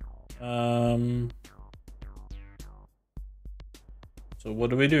 So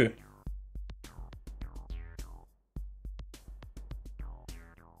what do we do?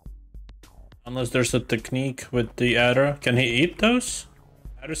 Unless there's a technique with the adder. Can he eat those?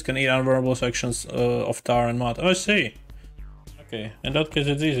 Adders can eat unvulnerable sections of tar and mud. Oh, I see. Okay, in that case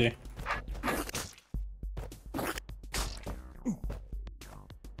it's easy.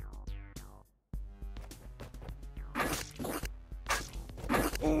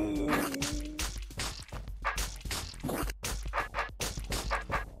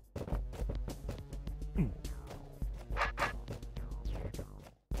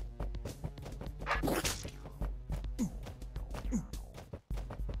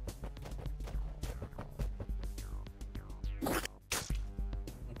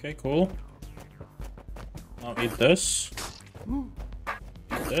 Okay, cool. Now eat this.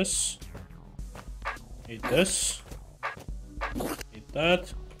 Eat this. Eat this. Eat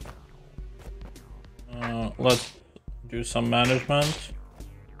that. Let's do some management.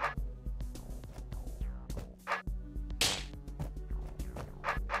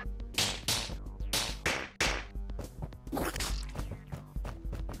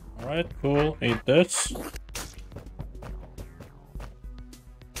 Alright, cool. Eat this.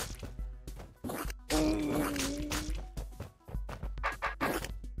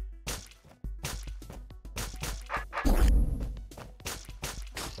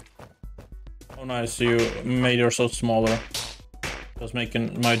 Oh nice, you made yourself smaller. Just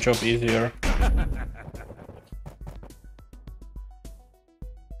making my job easier.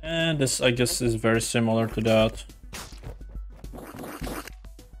 And this, I guess, is very similar to that.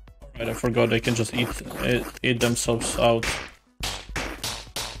 Alright, I forgot they can just eat themselves out.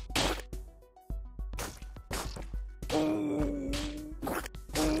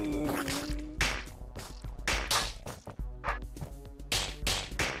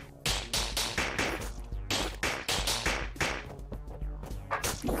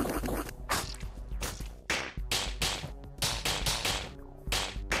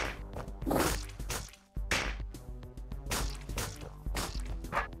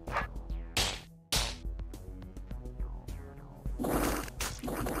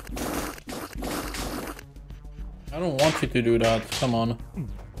 I don't want you to do that, come on.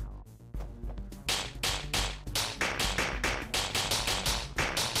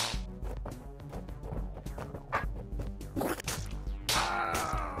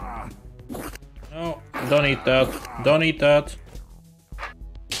 No, don't eat that, don't eat that.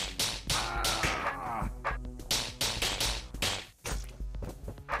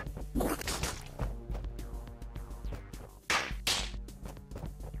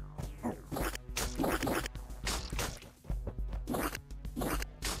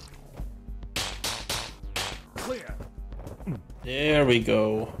 There we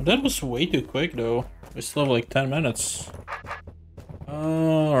go. That was way too quick though. We still have like 10 minutes.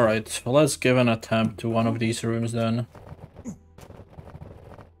 Alright, well, let's give an attempt to one of these rooms then.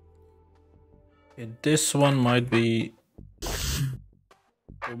 Okay, this one might be...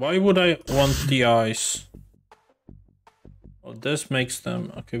 Why would I want the eyes? Well, this makes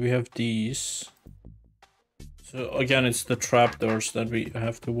them... Okay, we have these. So again, it's the trapdoors that we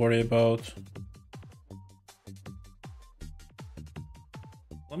have to worry about.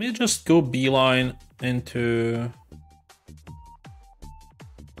 Let me just go beeline into...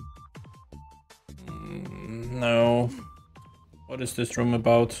 No. What is this room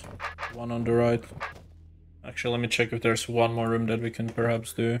about? One on the right. Actually, let me check if there's one more room that we can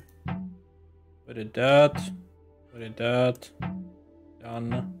perhaps do. We did that. We did that.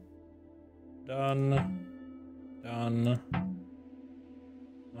 Done. Done. Done.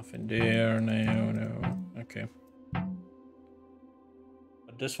 Nothing there. No, no. Okay.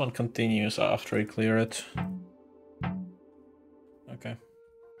 This one continues after I clear it. Okay.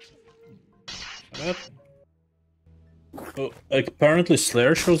 That. Oh, apparently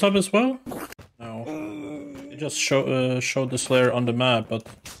Slayer shows up as well? No. It just showed the Slayer on the map, but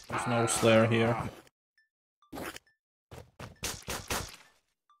there's no Slayer here.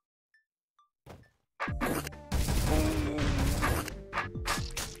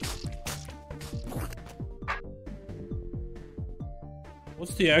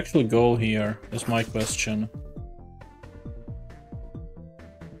 What's the actual goal here, is my question.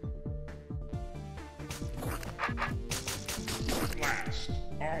 At last,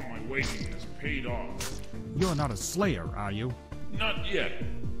 all my waiting has paid off. You're not a slayer, are you? Not yet,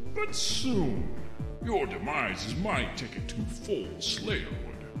 but soon. Your demise is my ticket to full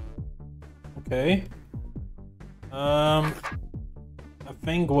slayerhood. Okay. I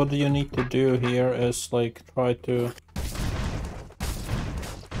think what you need to do here is like try to...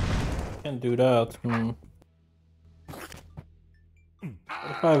 Can't do that. What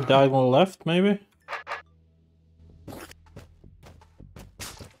if I have diagonal left, maybe?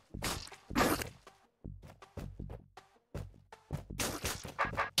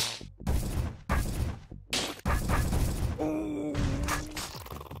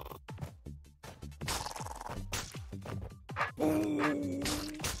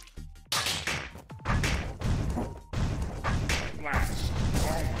 At last,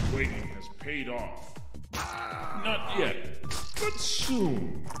 all my waiting has paid off. Not yet, but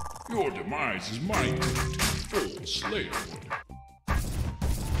soon. Your demise is my ticket to full slayerhood.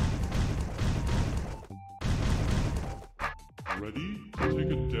 Ready to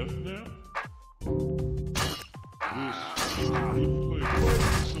take a death nap? This is a good place.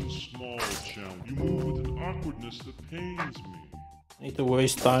 Some small challenge. You move with an awkwardness that pains me. Need to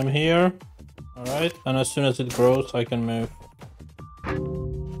waste time here. Alright, and as soon as it grows, I can move.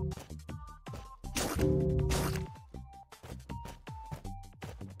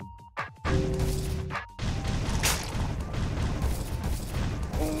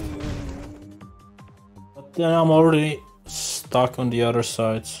 But then I'm already stuck on the other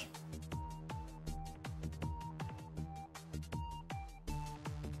sides.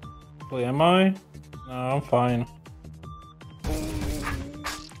 Wait, am I? No, I'm fine.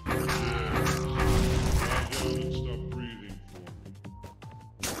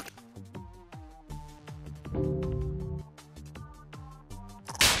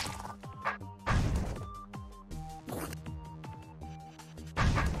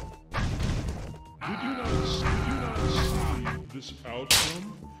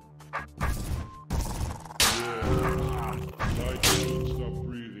 Outcome? Yeah. Lie down and stop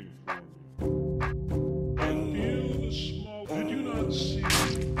breathing for me. And feel the small. Did you not see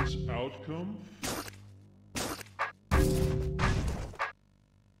this outcome?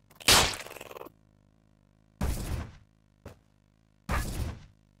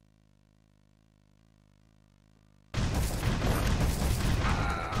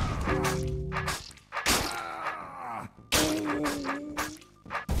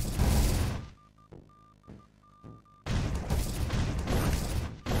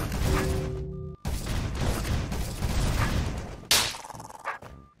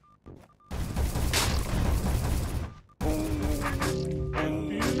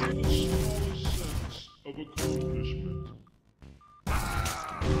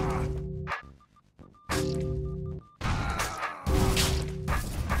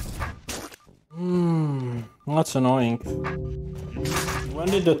 That's annoying. When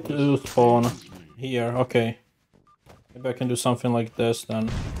did the two spawn? Here, okay. Maybe I can do something like this then.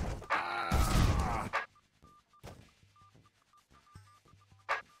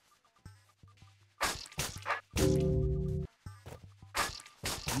 You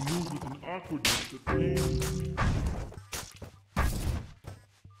move with an awkwardness that pains me.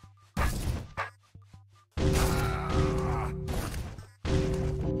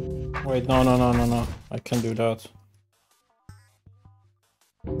 Wait, no. I can do that.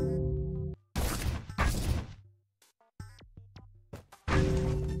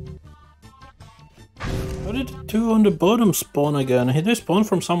 How did the two on the bottom spawn again? They spawned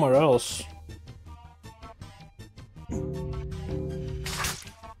from somewhere else.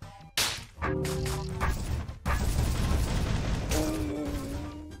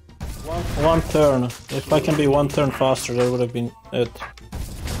 One turn. If I can be one turn faster, that would have been it.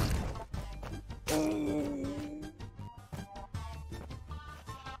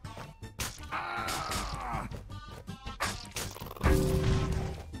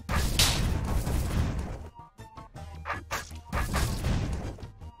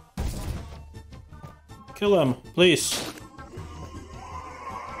 Kill him, please.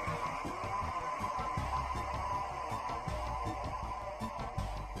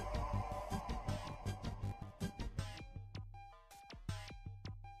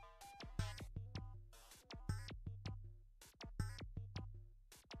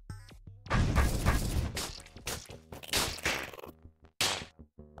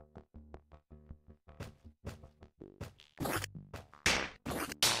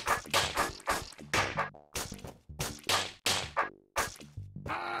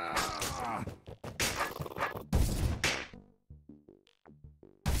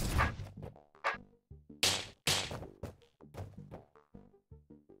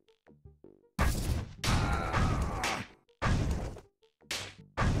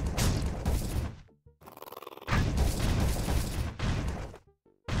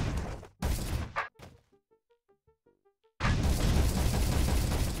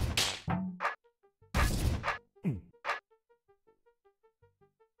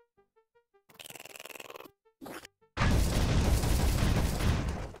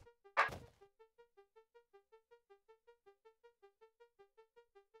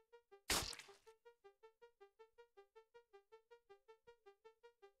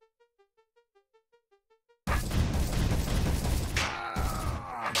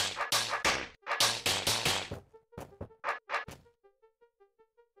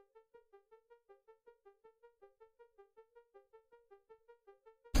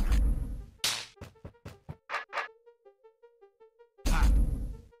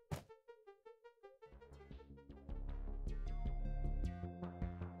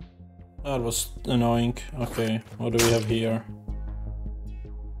 That was annoying. Okay, what do we have here?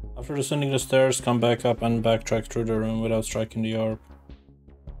 After descending the stairs, come back up and backtrack through the room without striking the orb.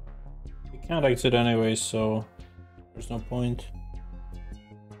 Be can't exit anyway, so there's no point.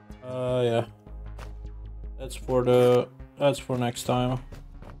 Yeah. That's for next time.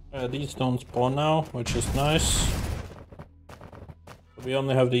 These don't spawn now, which is nice. We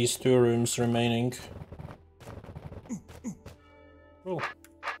only have these 2 rooms remaining. Cool.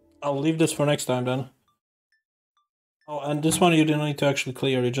 I'll leave this for next time then. Oh, and this one you don't need to actually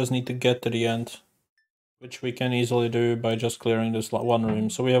clear, you just need to get to the end. Which we can easily do by just clearing this one room.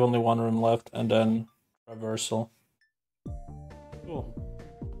 So we have only 1 room left and then reversal. Cool.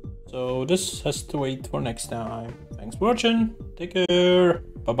 So this has to wait for next time. Thanks for watching. Take care.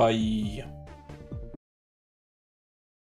 Bye bye.